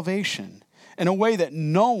our salvation in a way that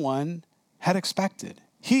no one had expected.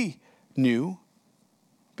 He knew,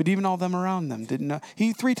 but even all them around them didn't know.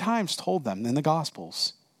 He 3 times told them in the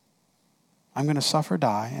Gospels, I'm going to suffer,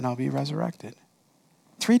 die, and I'll be resurrected.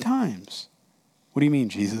 3 times. What do you mean,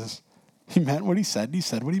 Jesus? He meant what he said. He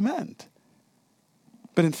said what he meant.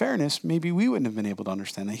 But in fairness, maybe we wouldn't have been able to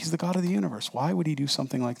understand that. He's the God of the universe. Why would he do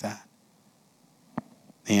something like that?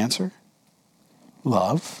 The answer?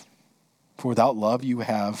 Love. For without love, you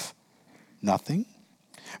have nothing.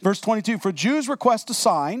 Verse 22, for Jews request a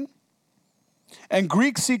sign, and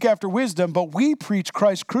Greeks seek after wisdom, but we preach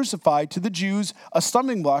Christ crucified, to the Jews a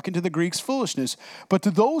stumbling block, and to the Greeks foolishness. But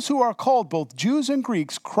to those who are called, both Jews and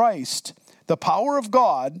Greeks, Christ, the power of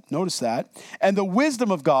God, notice that, and the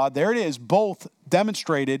wisdom of God, there it is, both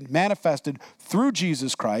demonstrated, manifested through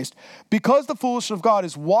Jesus Christ, because the foolishness of God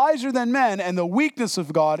is wiser than men, and the weakness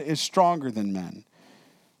of God is stronger than men.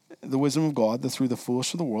 The wisdom of God, through the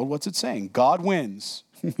foolishness of the world, what's it saying? God wins.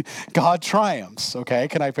 God triumphs, okay?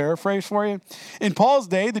 Can I paraphrase for you? In Paul's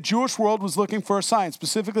day, the Jewish world was looking for a sign.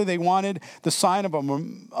 Specifically, they wanted the sign of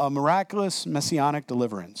a miraculous messianic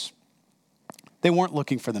deliverance. They weren't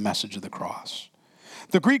looking for the message of the cross.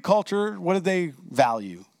 The Greek culture, what did they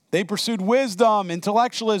value? They pursued wisdom,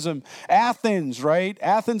 intellectualism, Athens, right?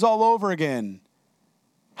 Athens all over again.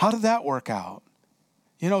 How did that work out?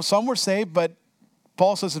 Some were saved, but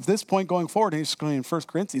Paul says at this point going forward, he's going in 1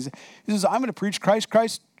 Corinthians, he says, I'm going to preach Christ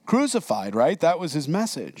crucified, right? That was his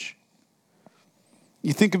message.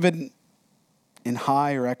 You think of it in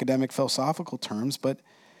high or academic philosophical terms, but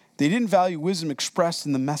they didn't value wisdom expressed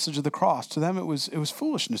in the message of the cross. To them, it was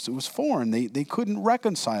foolishness. It was foreign. They couldn't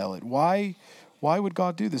reconcile it. Why would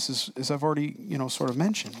God do this, as I've already, sort of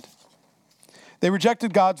mentioned? They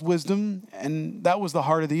rejected God's wisdom, and that was the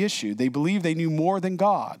heart of the issue. They believed they knew more than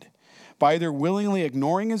God by either willingly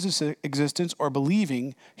ignoring his existence or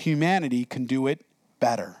believing humanity can do it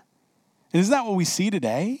better. And isn't that what we see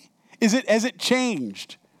today? Has it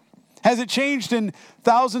changed? Has it changed in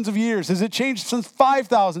thousands of years? Has it changed since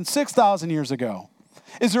 5,000, 6,000 years ago?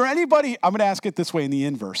 Is there anybody, I'm going to ask it this way in the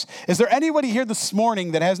inverse. Is there anybody here this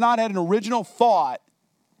morning that has not had an original thought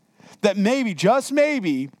that maybe, just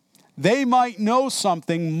maybe, they might know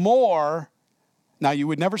something more, now you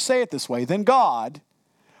would never say it this way, than God,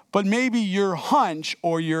 but maybe your hunch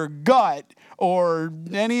or your gut or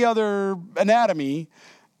any other anatomy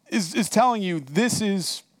is telling you this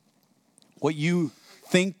is what you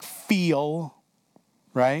think, feel,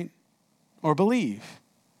 right? Or believe.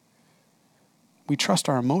 We trust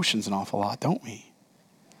our emotions an awful lot, don't we?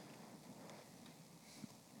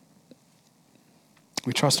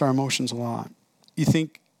 We trust our emotions a lot.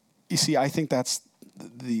 I think that's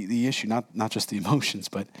the issue, not just the emotions,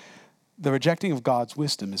 but the rejecting of God's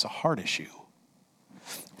wisdom is a heart issue.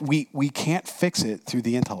 We can't fix it through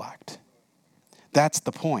the intellect. That's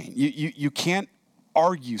the point. You can't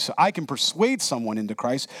argue. So I can persuade someone into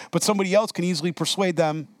Christ, but somebody else can easily persuade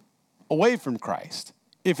them away from Christ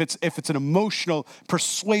if it's an emotional,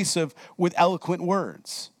 persuasive with eloquent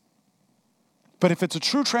words. But if it's a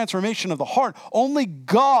true transformation of the heart, only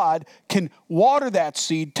God can water that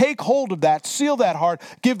seed, take hold of that, seal that heart,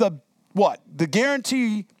 give the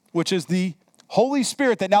guarantee, which is the Holy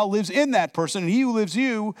Spirit that now lives in that person, and he who lives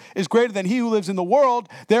you is greater than he who lives in the world.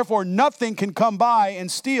 Therefore, nothing can come by and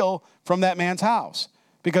steal from that man's house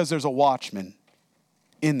because there's a watchman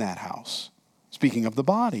in that house. Speaking of the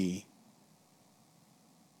body,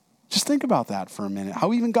 just think about that for a minute.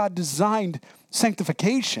 How even God designed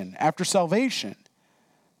sanctification after salvation,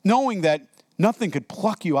 knowing that nothing could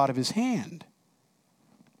pluck you out of his hand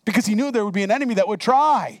because he knew there would be an enemy that would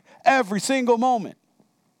try every single moment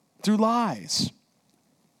through lies.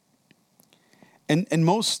 And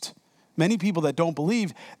many people that don't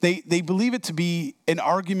believe, they believe it to be an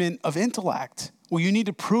argument of intellect. Well, you need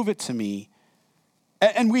to prove it to me.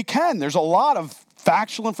 And we can. There's a lot of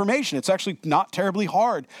factual information. It's actually not terribly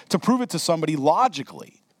hard to prove it to somebody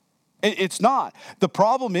logically. It's not. The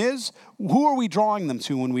problem is, who are we drawing them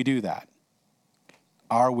to when we do that?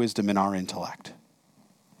 Our wisdom and our intellect.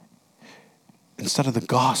 Instead of the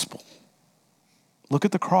gospel. Look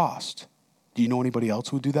at the cross. Do you know anybody else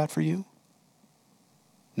who would do that for you?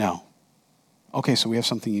 No. Okay, so we have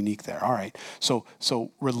something unique there. All right. So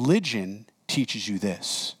religion teaches you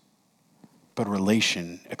this, but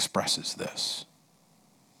relation expresses this.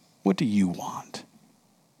 What do you want?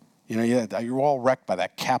 You're all wrecked by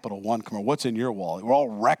that Capital One commercial. What's in your wallet? We're all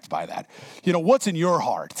wrecked by that. What's in your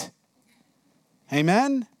heart?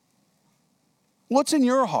 Amen? What's in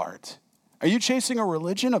your heart? Are you chasing a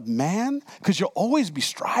religion of man? Because you'll always be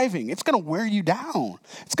striving. It's going to wear you down.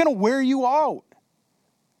 It's going to wear you out.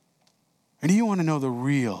 Or do you want to know the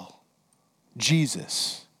real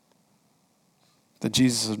Jesus? The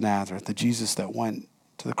Jesus of Nazareth, the Jesus that went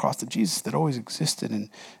to the cross, the Jesus that always existed and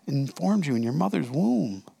informed you in your mother's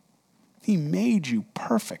womb. He made you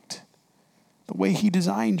perfect the way he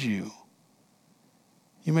designed you.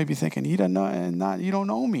 You may be thinking, you don't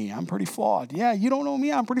know me. I'm pretty flawed. Yeah, you don't know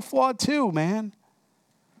me. I'm pretty flawed too, man.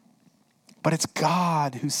 But it's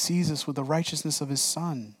God who sees us with the righteousness of his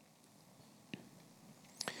Son.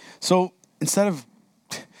 So instead of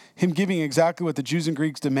him giving exactly what the Jews and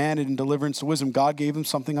Greeks demanded in deliverance to wisdom, God gave him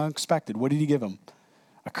something unexpected. What did he give him?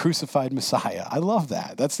 A crucified Messiah. I love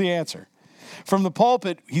that. That's the answer. From the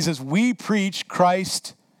pulpit, he says, we preach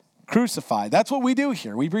Christ crucified. That's what we do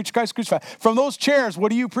here. We preach Christ crucified. From those chairs, what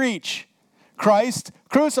do you preach? Christ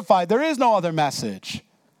crucified. There is no other message.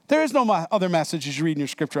 There is no other message as you read in your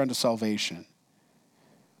scripture unto salvation.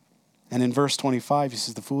 And in verse 25, he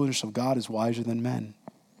says, the foolishness of God is wiser than men.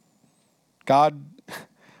 God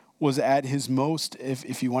was at his most,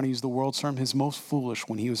 if you want to use the world's term, his most foolish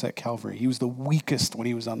when he was at Calvary. He was the weakest when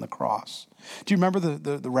he was on the cross. Do you remember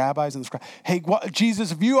the rabbis and the scribes? Hey,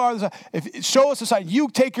 Jesus, if you are, show us a sign. You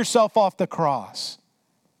take yourself off the cross.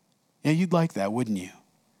 Yeah, you'd like that, wouldn't you?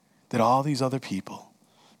 That all these other people,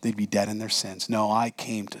 they'd be dead in their sins. No, I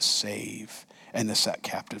came to save and to set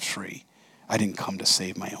captives free. I didn't come to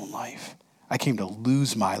save my own life. I came to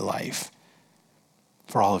lose my life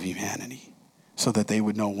for all of humanity so that they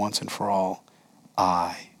would know once and for all,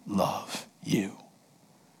 I love you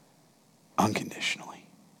unconditionally.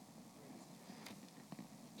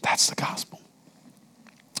 That's the gospel.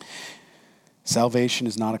 Salvation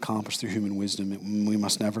is not accomplished through human wisdom. We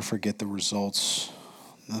must never forget the results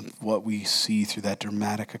of what we see through that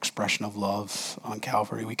dramatic expression of love on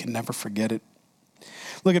Calvary. We can never forget it.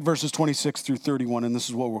 Look at verses 26 through 31, and this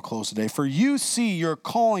is what we'll close today. For you see your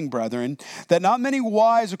calling, brethren, that not many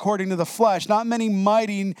wise according to the flesh, not many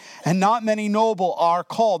mighty, and not many noble are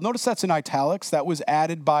called. Notice that's in italics. That was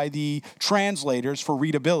added by the translators for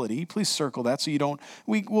readability. Please circle that so you don't,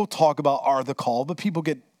 we'll talk about are the called, but people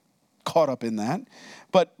get caught up in that.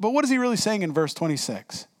 But what is he really saying in verse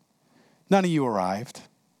 26? None of you arrived.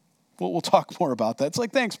 We'll talk more about that. It's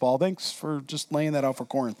like, thanks, Paul. Thanks for just laying that out for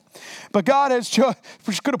Corinth. But God has chosen,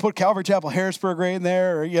 we could have put Calvary Chapel Harrisburg right in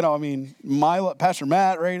there, or, Pastor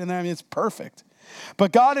Matt right in there. It's perfect.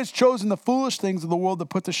 But God has chosen the foolish things of the world to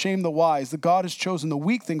put to shame the wise. That God has chosen the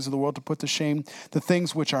weak things of the world to put to shame the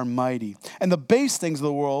things which are mighty. And the base things of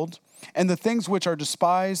the world and the things which are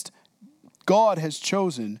despised, God has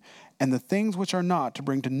chosen, and the things which are not to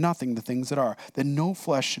bring to nothing the things that are, that no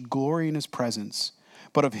flesh should glory in his presence.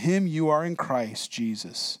 But of him you are in Christ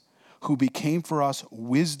Jesus, who became for us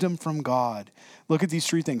wisdom from God. Look at these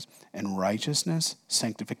three things. And righteousness,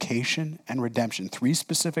 sanctification, and redemption. Three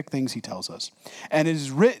specific things he tells us. And it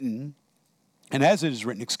is written, and as it is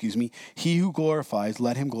written, he who glorifies,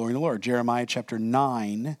 let him glory in the Lord. Jeremiah chapter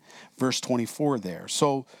 9, verse 24 there.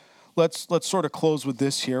 So let's sort of close with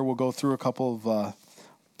this here. We'll go through a couple of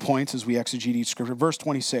points as we exegete each scripture. Verse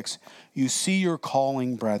 26, you see your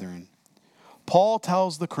calling, brethren. Paul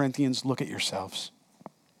tells the Corinthians, look at yourselves.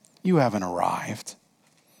 You haven't arrived.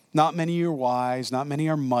 Not many are wise. Not many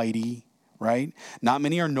are mighty, right? Not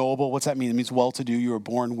many are noble. What's that mean? It means well-to-do. You were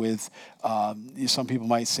born with, some people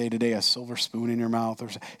might say today, a silver spoon in your mouth. Or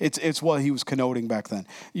it's what he was connoting back then.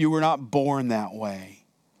 You were not born that way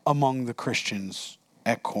among the Christians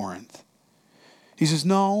at Corinth. He says,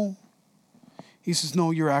 no. He says,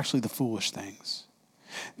 no, you're actually the foolish things.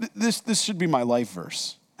 This should be my life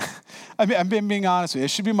verse. I'm being honest with you. It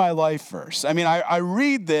should be my life verse. I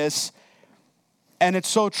read this, and it's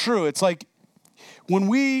so true. It's like when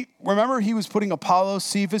remember he was putting Apollos,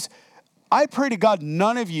 Cephas. I pray to God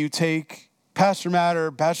none of you take Pastor Matt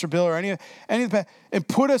or Pastor Bill or any of the, and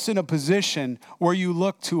put us in a position where you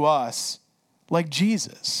look to us like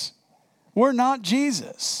Jesus. We're not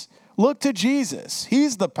Jesus. Look to Jesus.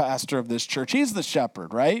 He's the pastor of this church. He's the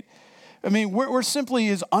shepherd, right? We're simply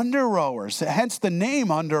his under rowers, hence the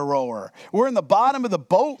name under rower. We're in the bottom of the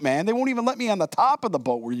boat, man. They won't even let me on the top of the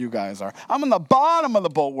boat where you guys are. I'm in the bottom of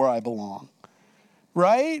the boat where I belong,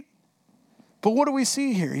 right? But what do we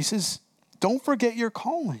see here? He says, don't forget your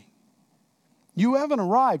calling. You haven't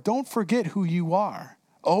arrived. Don't forget who you are.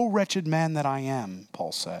 Oh, wretched man that I am,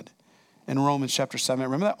 Paul said in Romans chapter 7.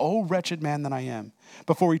 Remember that? Oh, wretched man that I am.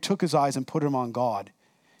 Before he took his eyes and put them on God.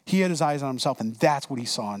 He had his eyes on himself, and that's what he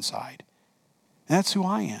saw inside. And that's who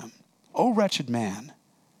I am. Oh, wretched man.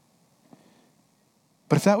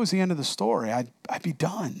 But if that was the end of the story, I'd be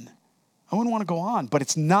done. I wouldn't want to go on. But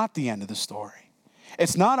it's not the end of the story.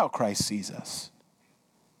 It's not how Christ sees us.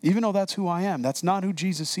 Even though that's who I am. That's not who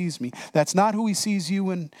Jesus sees me. That's not who he sees you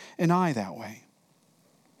and I that way.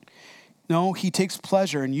 No, he takes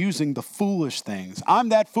pleasure in using the foolish things. I'm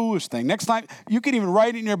that foolish thing. Next time, you can even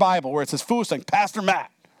write it in your Bible where it says foolish thing. Pastor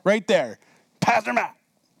Matt. Right there. Pastor Matt.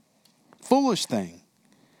 Foolish thing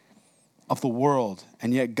of the world.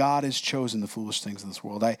 And yet God has chosen the foolish things of this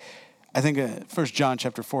world. I think 1 John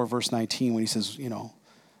chapter 4, verse 19, when he says,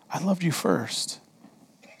 I loved you first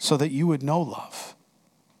so that you would know love,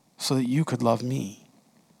 so that you could love me.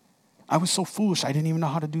 I was so foolish, I didn't even know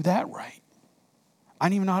how to do that right. I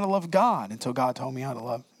didn't even know how to love God until God told me how to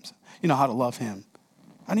love, how to love him.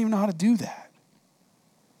 I didn't even know how to do that.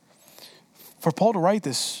 For Paul to write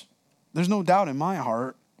this, there's no doubt in my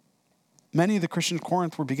heart, many of the Christians of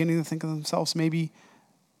Corinth were beginning to think of themselves maybe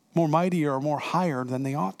more mighty or more higher than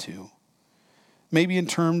they ought to. Maybe in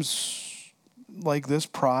terms like this,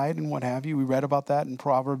 pride and what have you. We read about that in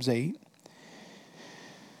Proverbs 8.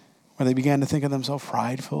 Where they began to think of themselves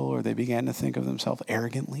prideful, or they began to think of themselves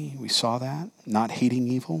arrogantly. We saw that, not hating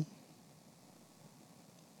evil.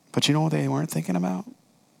 But you know what they weren't thinking about?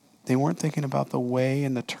 They weren't thinking about the way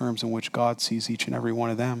and the terms in which God sees each and every one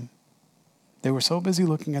of them. They were so busy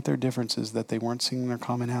looking at their differences that they weren't seeing their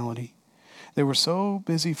commonality. They were so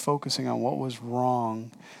busy focusing on what was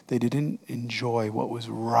wrong, they didn't enjoy what was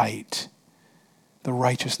right. The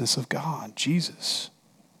righteousness of God, Jesus.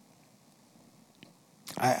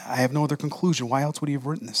 I have no other conclusion. Why else would he have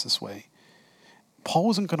written this way? Paul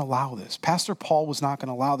wasn't going to allow this. Pastor Paul was not going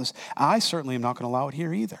to allow this. I certainly am not going to allow it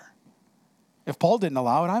here either. If Paul didn't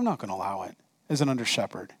allow it, I'm not going to allow it as an under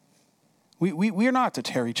shepherd. We are not to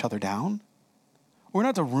tear each other down. We're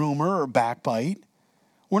not to rumor or backbite.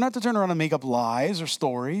 We're not to turn around and make up lies or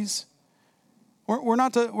stories. We're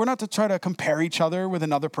not to try to compare each other with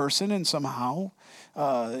another person and somehow,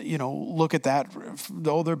 look at that.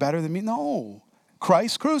 Oh, they're better than me. No,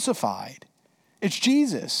 Christ crucified. It's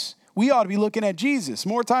Jesus. We ought to be looking at Jesus.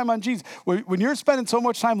 More time on Jesus. When you're spending so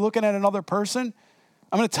much time looking at another person,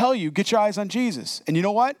 I'm going to tell you, get your eyes on Jesus. And you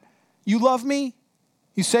know what? You love me.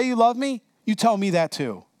 You say you love me. You tell me that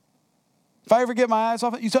too. If I ever get my eyes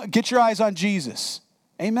off it, get your eyes on Jesus.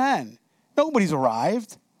 Amen. Nobody's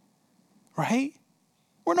arrived, right?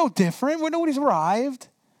 We're no different. Nobody's arrived.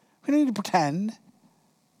 We don't need to pretend.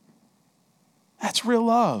 That's real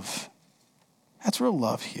love. That's real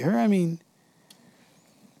love here. I mean,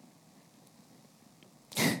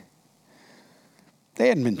 they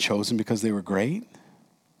hadn't been chosen because they were great.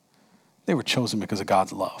 They were chosen because of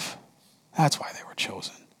God's love. That's why they were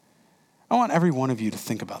chosen. I want every one of you to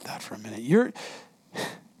think about that for a minute. You're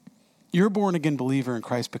a born-again believer in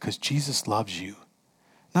Christ because Jesus loves you.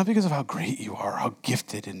 Not because of how great you are, how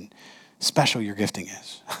gifted and special your gifting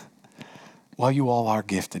is. Well, you all are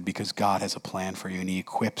gifted because God has a plan for you and he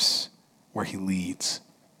equips where he leads.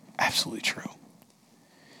 Absolutely true.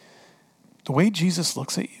 The way Jesus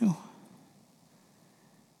looks at you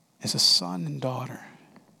is a son and daughter.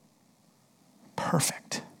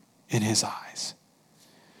 Perfect in his eyes.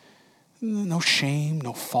 No shame,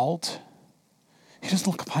 no fault. He doesn't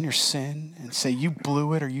look upon your sin and say you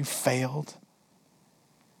blew it or you failed.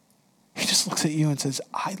 He just looks at you and says,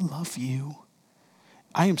 I love you.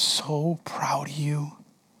 I am so proud of you.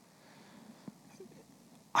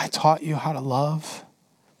 I taught you how to love,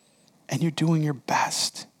 and you're doing your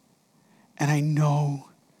best. And I know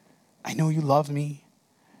you love me,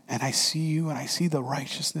 and I see you, and I see the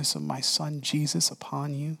righteousness of my son Jesus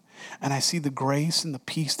upon you, and I see the grace and the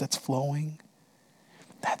peace that's flowing.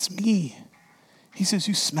 That's me. He says,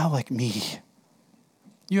 you smell like me.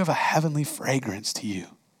 You have a heavenly fragrance to you.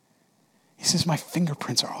 He says, my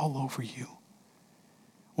fingerprints are all over you.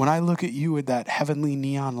 When I look at you with that heavenly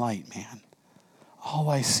neon light, man, all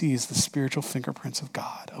I see is the spiritual fingerprints of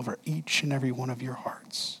God over each and every one of your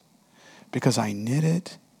hearts. Because I knit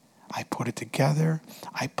it, I put it together,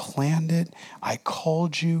 I planned it, I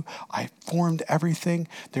called you, I formed everything.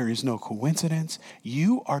 There is no coincidence.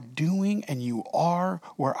 You are doing and you are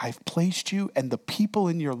where I've placed you, and the people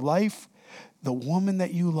in your life, the woman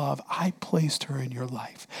that you love, I placed her in your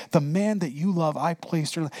life. The man that you love, I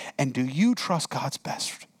placed her. And do you trust God's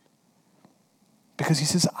best? Because he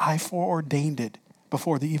says, I foreordained it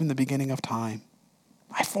before even the beginning of time.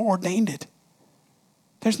 I foreordained it.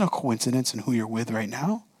 There's no coincidence in who you're with right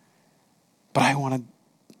now. But I want it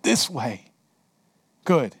this way.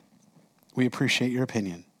 Good. We appreciate your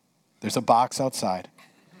opinion. There's a box outside.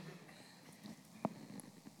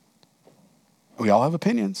 We all have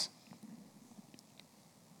opinions.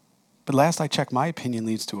 But last I checked, my opinion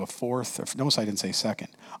leads to a fourth, or notice I didn't say second,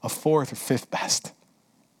 a fourth or fifth best.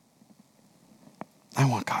 I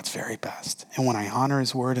want God's very best. And when I honor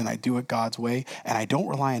his word and I do it God's way, and I don't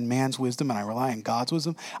rely on man's wisdom and I rely on God's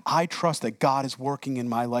wisdom, I trust that God is working in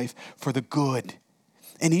my life for the good.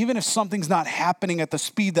 And even if something's not happening at the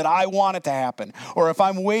speed that I want it to happen, or if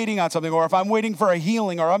I'm waiting on something, or if I'm waiting for a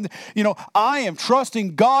healing, or I am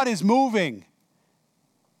trusting God is moving.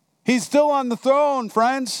 He's still on the throne,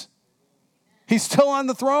 friends. He's still on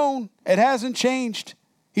the throne. It hasn't changed.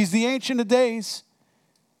 He's the Ancient of Days.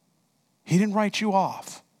 He didn't write you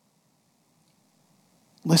off.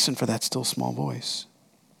 Listen for that still small voice.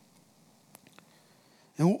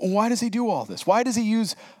 And why does he do all this? Why does he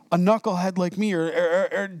use a knucklehead like me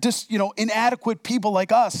or just, inadequate people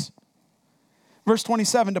like us? Verse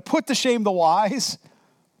 27, to put to shame the wise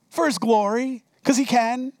for his glory, because he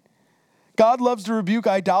can. God loves to rebuke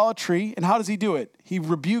idolatry. And how does he do it? He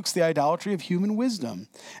rebukes the idolatry of human wisdom.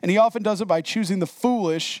 And he often does it by choosing the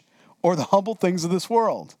foolish or the humble things of this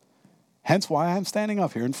world. Hence why I'm standing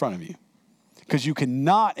up here in front of you. Because you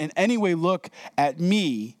cannot in any way look at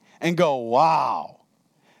me and go, wow,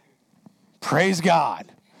 praise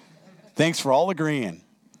God. Thanks for all agreeing.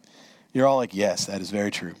 You're all like, yes, that is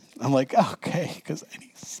very true. I'm like, okay, because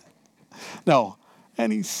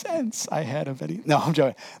any sense I had of any. No, I'm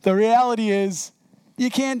joking. The reality is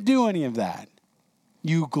you can't do any of that.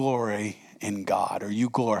 You glory in God, or you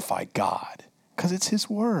glorify God because it's his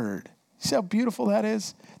word. See how beautiful that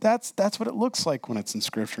is? That's what it looks like when it's in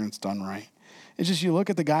Scripture and it's done right. It's just you look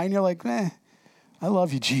at the guy and you're like, I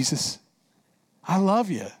love you, Jesus. I love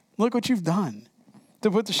you. Look what you've done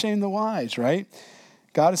to put to shame the wise, right?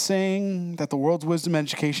 God is saying that the world's wisdom and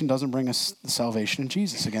education doesn't bring us the salvation in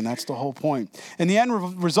Jesus. Again, that's the whole point. And the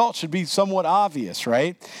end result should be somewhat obvious,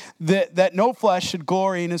 right? That no flesh should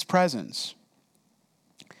glory in his presence.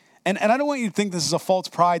 And I don't want you to think this is a false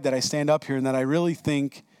pride that I stand up here and that I really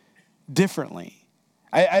think differently.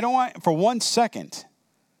 I don't want, for 1 second,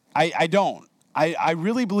 I don't. I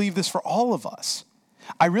really believe this for all of us.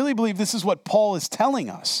 I really believe this is what Paul is telling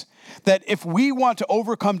us. That if we want to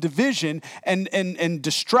overcome division and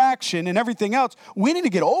distraction and everything else, we need to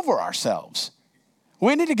get over ourselves.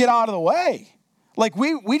 We need to get out of the way. Like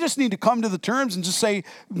we just need to come to the terms and just say,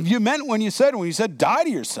 you meant when you said die to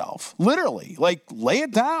yourself. Literally, like lay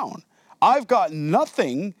it down. I've got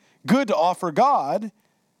nothing good to offer God.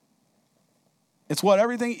 It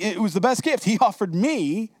was the best gift. He offered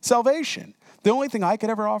me salvation. The only thing I could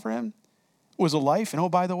ever offer him was a life. And oh,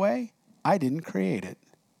 by the way, I didn't create it.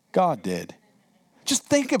 God did. Just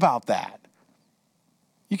think about that.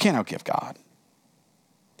 You can't outgive God.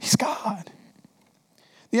 He's God.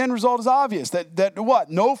 The end result is obvious, that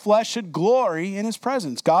what? No flesh should glory in his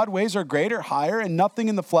presence. God's ways are greater, higher, and nothing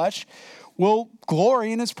in the flesh will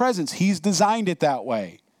glory in his presence. He's designed it that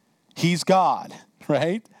way. He's God,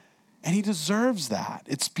 right? And he deserves that.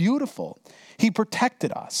 It's beautiful. He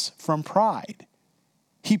protected us from pride.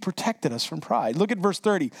 He protected us from pride. Look at verse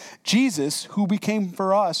 30. Jesus, who became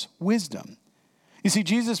for us wisdom. You see,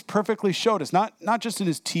 Jesus perfectly showed us, not just in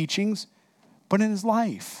his teachings, but in his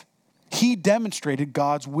life. He demonstrated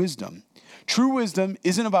God's wisdom. True wisdom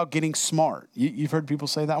isn't about getting smart. You've heard people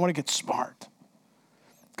say that. I want to get smart.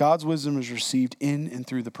 God's wisdom is received in and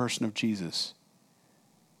through the person of Jesus.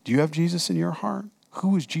 Do you have Jesus in your heart?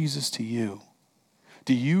 Who is Jesus to you?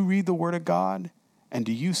 Do you read the Word of God? And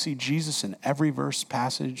do you see Jesus in every verse,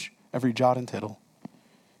 passage, every jot and tittle?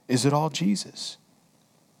 Is it all Jesus?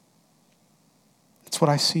 That's what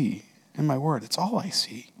I see in my Word. It's all I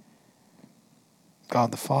see.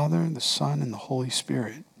 God the Father, the Son, and the Holy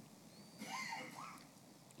Spirit.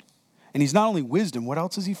 And he's not only wisdom, what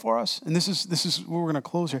else is he for us? And this is where we're going to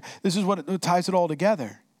close here. This is what ties it all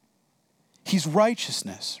together. He's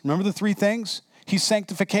righteousness. Remember the three things? He's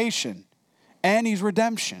sanctification and he's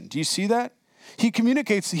redemption. Do you see that? He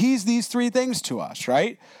communicates, he's these three things to us,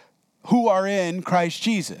 right? Who are in Christ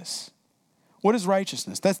Jesus. What is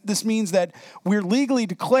righteousness? This means that we're legally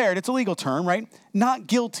declared, it's a legal term, right? Not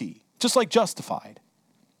guilty, just like justified.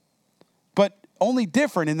 But only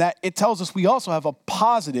different in that it tells us we also have a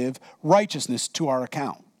positive righteousness to our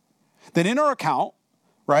account. That in our account,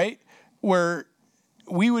 right, where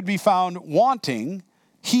we would be found wanting,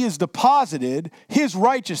 he has deposited his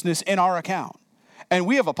righteousness in our account. And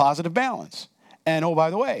we have a positive balance. And oh, by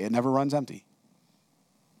the way, it never runs empty.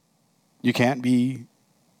 You can't be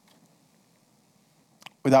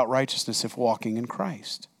without righteousness if walking in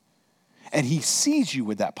Christ. And he sees you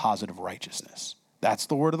with that positive righteousness. That's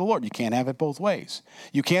the word of the Lord. You can't have it both ways.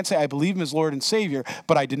 You can't say, I believe him as Lord and Savior,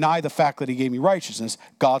 but I deny the fact that he gave me righteousness.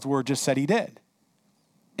 God's word just said he did.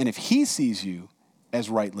 And if he sees you as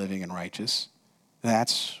right living and righteous,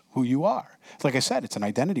 that's who you are. Like I said, it's an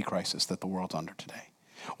identity crisis that the world's under today.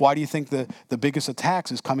 Why do you think the biggest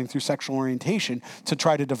attacks is coming through sexual orientation to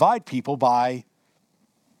try to divide people by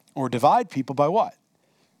what?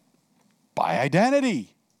 By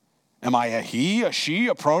identity. Am I a he, a she,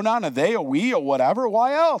 a pronoun, a they, a we, a whatever?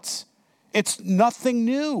 Why else? It's nothing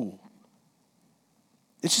new.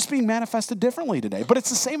 It's just being manifested differently today. But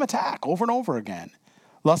it's the same attack over and over again.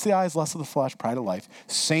 Lust of the eyes, lust of the flesh, pride of life.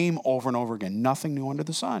 Same over and over again. Nothing new under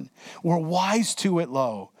the sun. We're wise to it,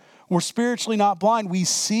 lo. We're spiritually not blind. We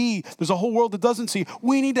see. There's a whole world that doesn't see.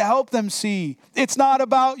 We need to help them see. It's not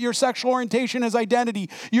about your sexual orientation as identity.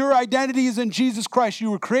 Your identity is in Jesus Christ.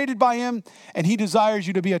 You were created by him, and he desires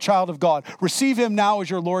you to be a child of God. Receive him now as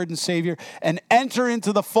your Lord and Savior, and enter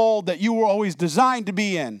into the fold that you were always designed to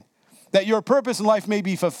be in, that your purpose in life may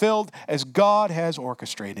be fulfilled as God has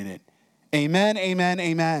orchestrated it. Amen, amen,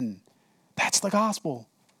 amen. That's the gospel.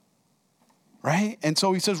 Right? And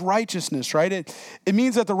so he says righteousness, right? It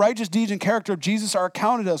means that the righteous deeds and character of Jesus are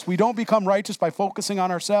accounted to us. We don't become righteous by focusing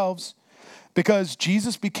on ourselves because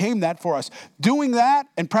Jesus became that for us. Doing that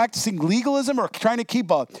and practicing legalism or trying to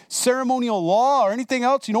keep a ceremonial law or anything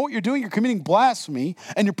else, you know what you're doing? You're committing blasphemy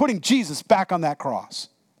and you're putting Jesus back on that cross.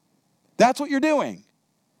 That's what you're doing.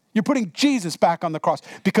 You're putting Jesus back on the cross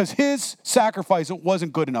because his sacrifice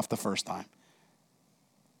wasn't good enough the first time.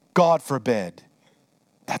 God forbid.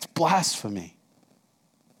 That's blasphemy.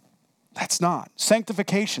 That's not.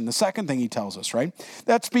 Sanctification, the second thing he tells us, right?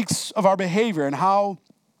 That speaks of our behavior and how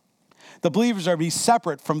the believers are to be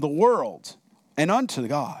separate from the world and unto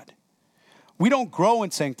God. We don't grow in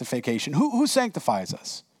sanctification. Who sanctifies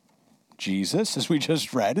us? Jesus, as we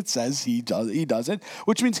just read, it says he does it,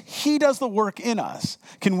 which means he does the work in us.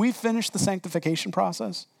 Can we finish the sanctification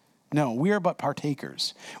process? No, we are but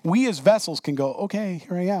partakers. We as vessels can go, okay,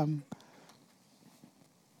 here I am.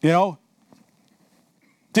 Do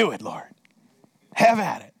it, Lord. Have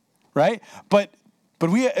at it, right? But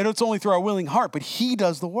it's only through our willing heart, but he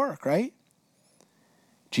does the work, right?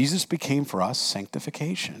 Jesus became for us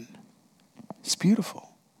sanctification. It's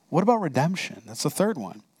beautiful. What about redemption? That's the third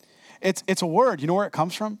one. It's a word, you know where it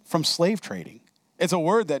comes from? From slave trading. It's a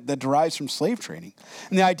word that derives from slave trading.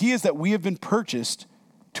 And the idea is that we have been purchased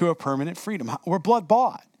to a permanent freedom. We're blood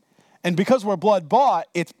bought. And because we're blood bought,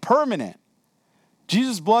 it's permanent.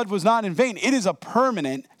 Jesus' blood was not in vain. It is a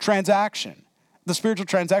permanent transaction. The spiritual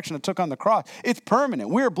transaction that took on the cross. It's permanent.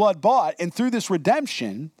 We are blood bought. And through this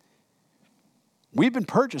redemption, we've been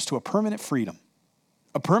purchased to a permanent freedom.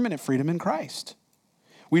 A permanent freedom in Christ.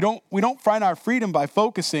 We don't find our freedom by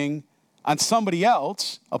focusing on somebody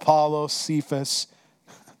else, Apollos, Cephas,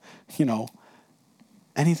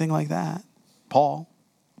 anything like that, Paul.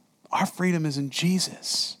 Our freedom is in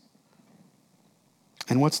Jesus.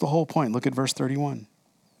 And what's the whole point? Look at verse 31.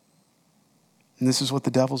 And this is what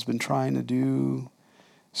the devil's been trying to do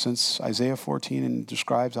since Isaiah 14 and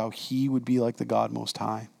describes how he would be like the God Most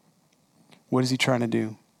High. What is he trying to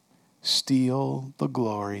do? Steal the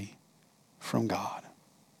glory from God.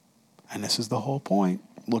 And this is the whole point.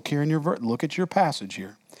 Look here look at your passage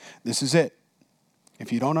here. This is it.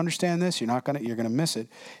 If you don't understand this, you're gonna miss it.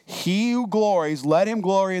 He who glories, let him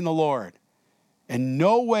glory in the Lord. In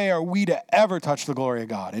no way are we to ever touch the glory of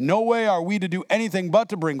God. In no way are we to do anything but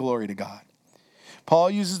to bring glory to God.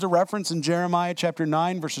 Paul uses the reference in Jeremiah chapter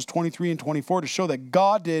 9, verses 23 and 24 to show that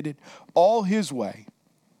God did it all his way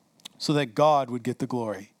so that God would get the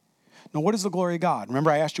glory. Now, what is the glory of God?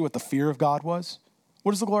 Remember I asked you what the fear of God was?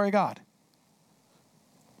 What is the glory of God?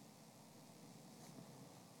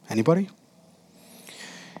 Anybody?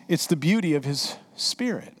 It's the beauty of his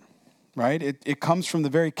spirit, right? It comes from the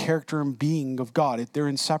very character and being of God. They're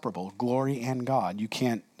inseparable, glory and God. You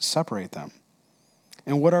can't separate them.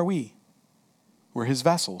 And what are we? We're his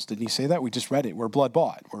vessels. Didn't he say that? We just read it. We're blood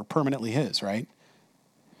bought. We're permanently his, right?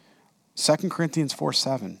 2 Corinthians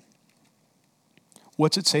 4:7.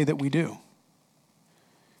 What's it say that we do?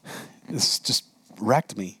 This just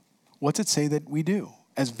wrecked me. What's it say that we do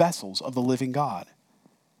as vessels of the living God?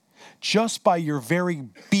 Just by your very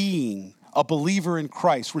being a believer in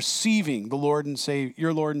Christ, receiving the Lord and Savior,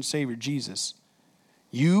 your Lord and Savior, Jesus,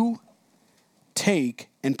 you take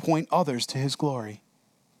and point others to his glory.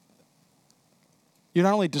 You're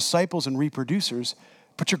not only disciples and reproducers,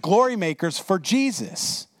 but you're glory makers for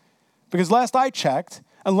Jesus. Because last I checked,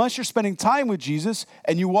 unless you're spending time with Jesus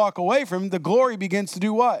and you walk away from him, the glory begins to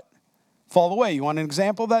do what? Fall away. You want an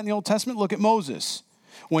example of that in the Old Testament? Look at Moses.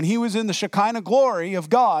 When he was in the Shekinah glory of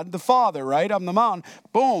God, the Father, right, on the mountain,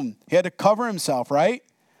 boom, he had to cover himself, right?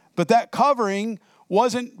 But that covering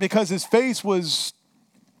wasn't because his face was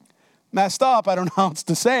messed up. I don't know how else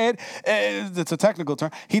to say it. It's a technical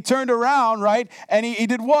term. He turned around, right, and he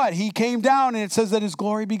did what? He came down, and it says that his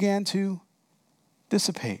glory began to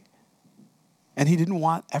dissipate. And he didn't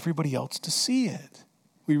want everybody else to see it.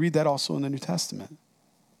 We read that also in the New Testament.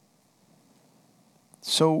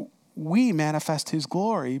 So we manifest his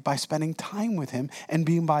glory by spending time with him and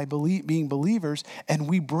being believers, and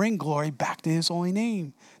we bring glory back to his holy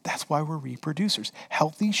name. That's why we're reproducers.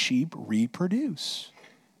 Healthy sheep reproduce.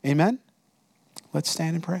 Amen? Let's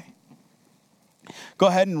stand and pray. Go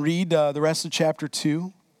ahead and read the rest of chapter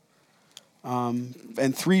 2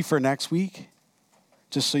 and 3 for next week,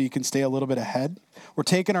 just so you can stay a little bit ahead. We're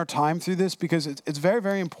taking our time through this because it's very,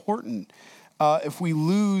 very important. If we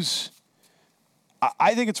lose...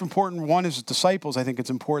 I think it's important, one, as disciples, I think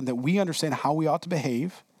it's important that we understand how we ought to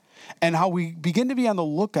behave and how we begin to be on the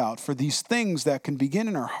lookout for these things that can begin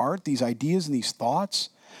in our heart, these ideas and these thoughts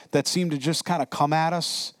that seem to just kind of come at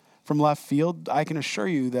us from left field. I can assure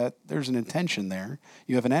you that there's an intention there.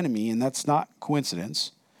 You have an enemy, and that's not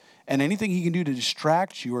coincidence. And anything he can do to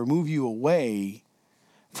distract you or move you away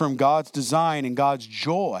from God's design and God's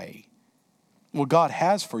joy, what God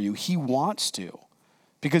has for you, he wants to.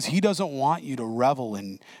 Because he doesn't want you to revel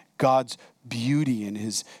in God's beauty and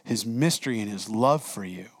his mystery and his love for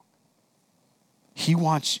you.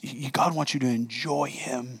 God wants you to enjoy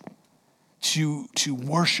him, to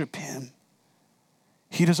worship him.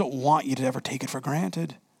 He doesn't want you to ever take it for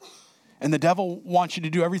granted. And the devil wants you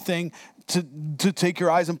to do everything to take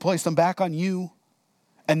your eyes and place them back on you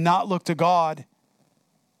and not look to God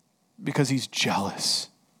because he's jealous.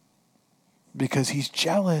 Because he's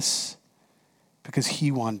jealous. because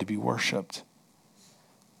he wanted to be worshiped.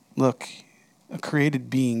 Look, a created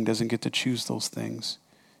being doesn't get to choose those things.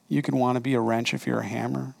 You can want to be a wrench if you're a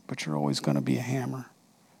hammer, but you're always going to be a hammer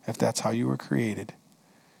if that's how you were created.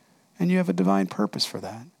 And you have a divine purpose for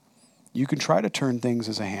that. You can try to turn things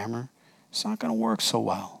as a hammer. It's not going to work so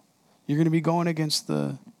well. You're going to be going against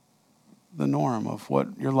the norm of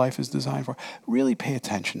what your life is designed for. Really pay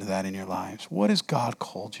attention to that in your lives. What has God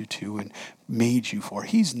called you to and made you for?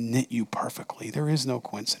 He's knit you perfectly. There is no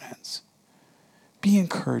coincidence. Be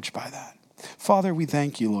encouraged by that. Father, we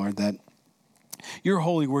thank you, Lord, that your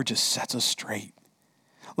holy word just sets us straight.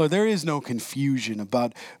 Lord, there is no confusion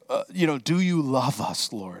about, do you love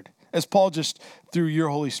us, Lord? As Paul just, through your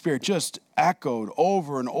Holy Spirit, just echoed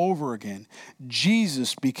over and over again,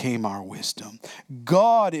 Jesus became our wisdom.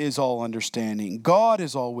 God is all understanding. God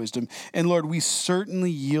is all wisdom. And Lord, we certainly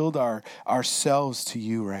yield ourselves to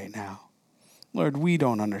you right now. Lord, we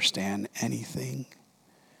don't understand anything.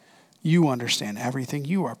 You understand everything.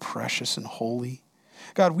 You are precious and holy.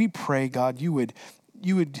 God, we pray, God, you would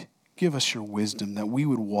give us your wisdom, that we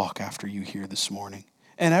would walk after you here this morning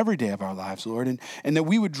and every day of our lives, Lord, and that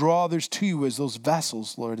we would draw others to you as those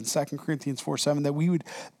vessels, Lord, in 2 Corinthians 4:7, that we would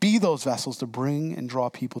be those vessels to bring and draw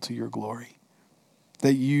people to your glory,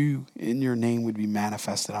 that you in your name would be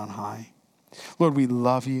manifested on high. Lord, we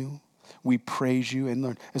love you. We praise you. And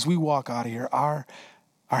Lord, as we walk out of here, our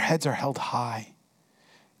heads are held high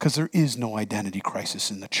because there is no identity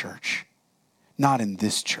crisis in the church. Not in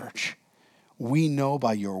this church. We know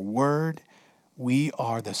by your word, we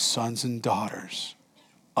are the sons and daughters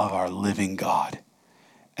of our living God.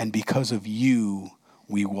 And because of you,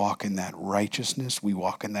 we walk in that righteousness. We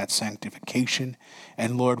walk in that sanctification.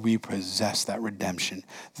 And Lord, we possess that redemption.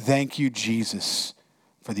 Thank you, Jesus,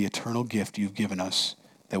 for the eternal gift you've given us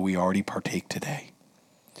that we already partake today.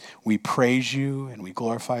 We praise you and we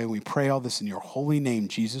glorify you. We pray all this in your holy name,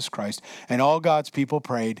 Jesus Christ. And all God's people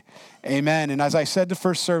prayed, amen. And as I said the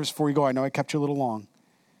first service before we go, I know I kept you a little long.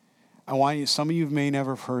 I want you, some of you may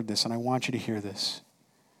never have heard this, and I want you to hear this.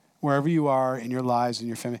 Wherever you are in your lives, in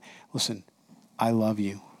your family, listen, I love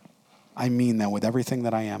you. I mean that with everything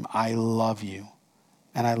that I am. I love you.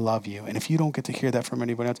 And I love you. And if you don't get to hear that from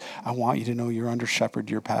anybody else, I want you to know you're under shepherd,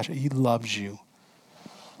 you're passionate. He loves you.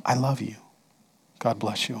 I love you. God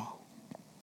bless you all.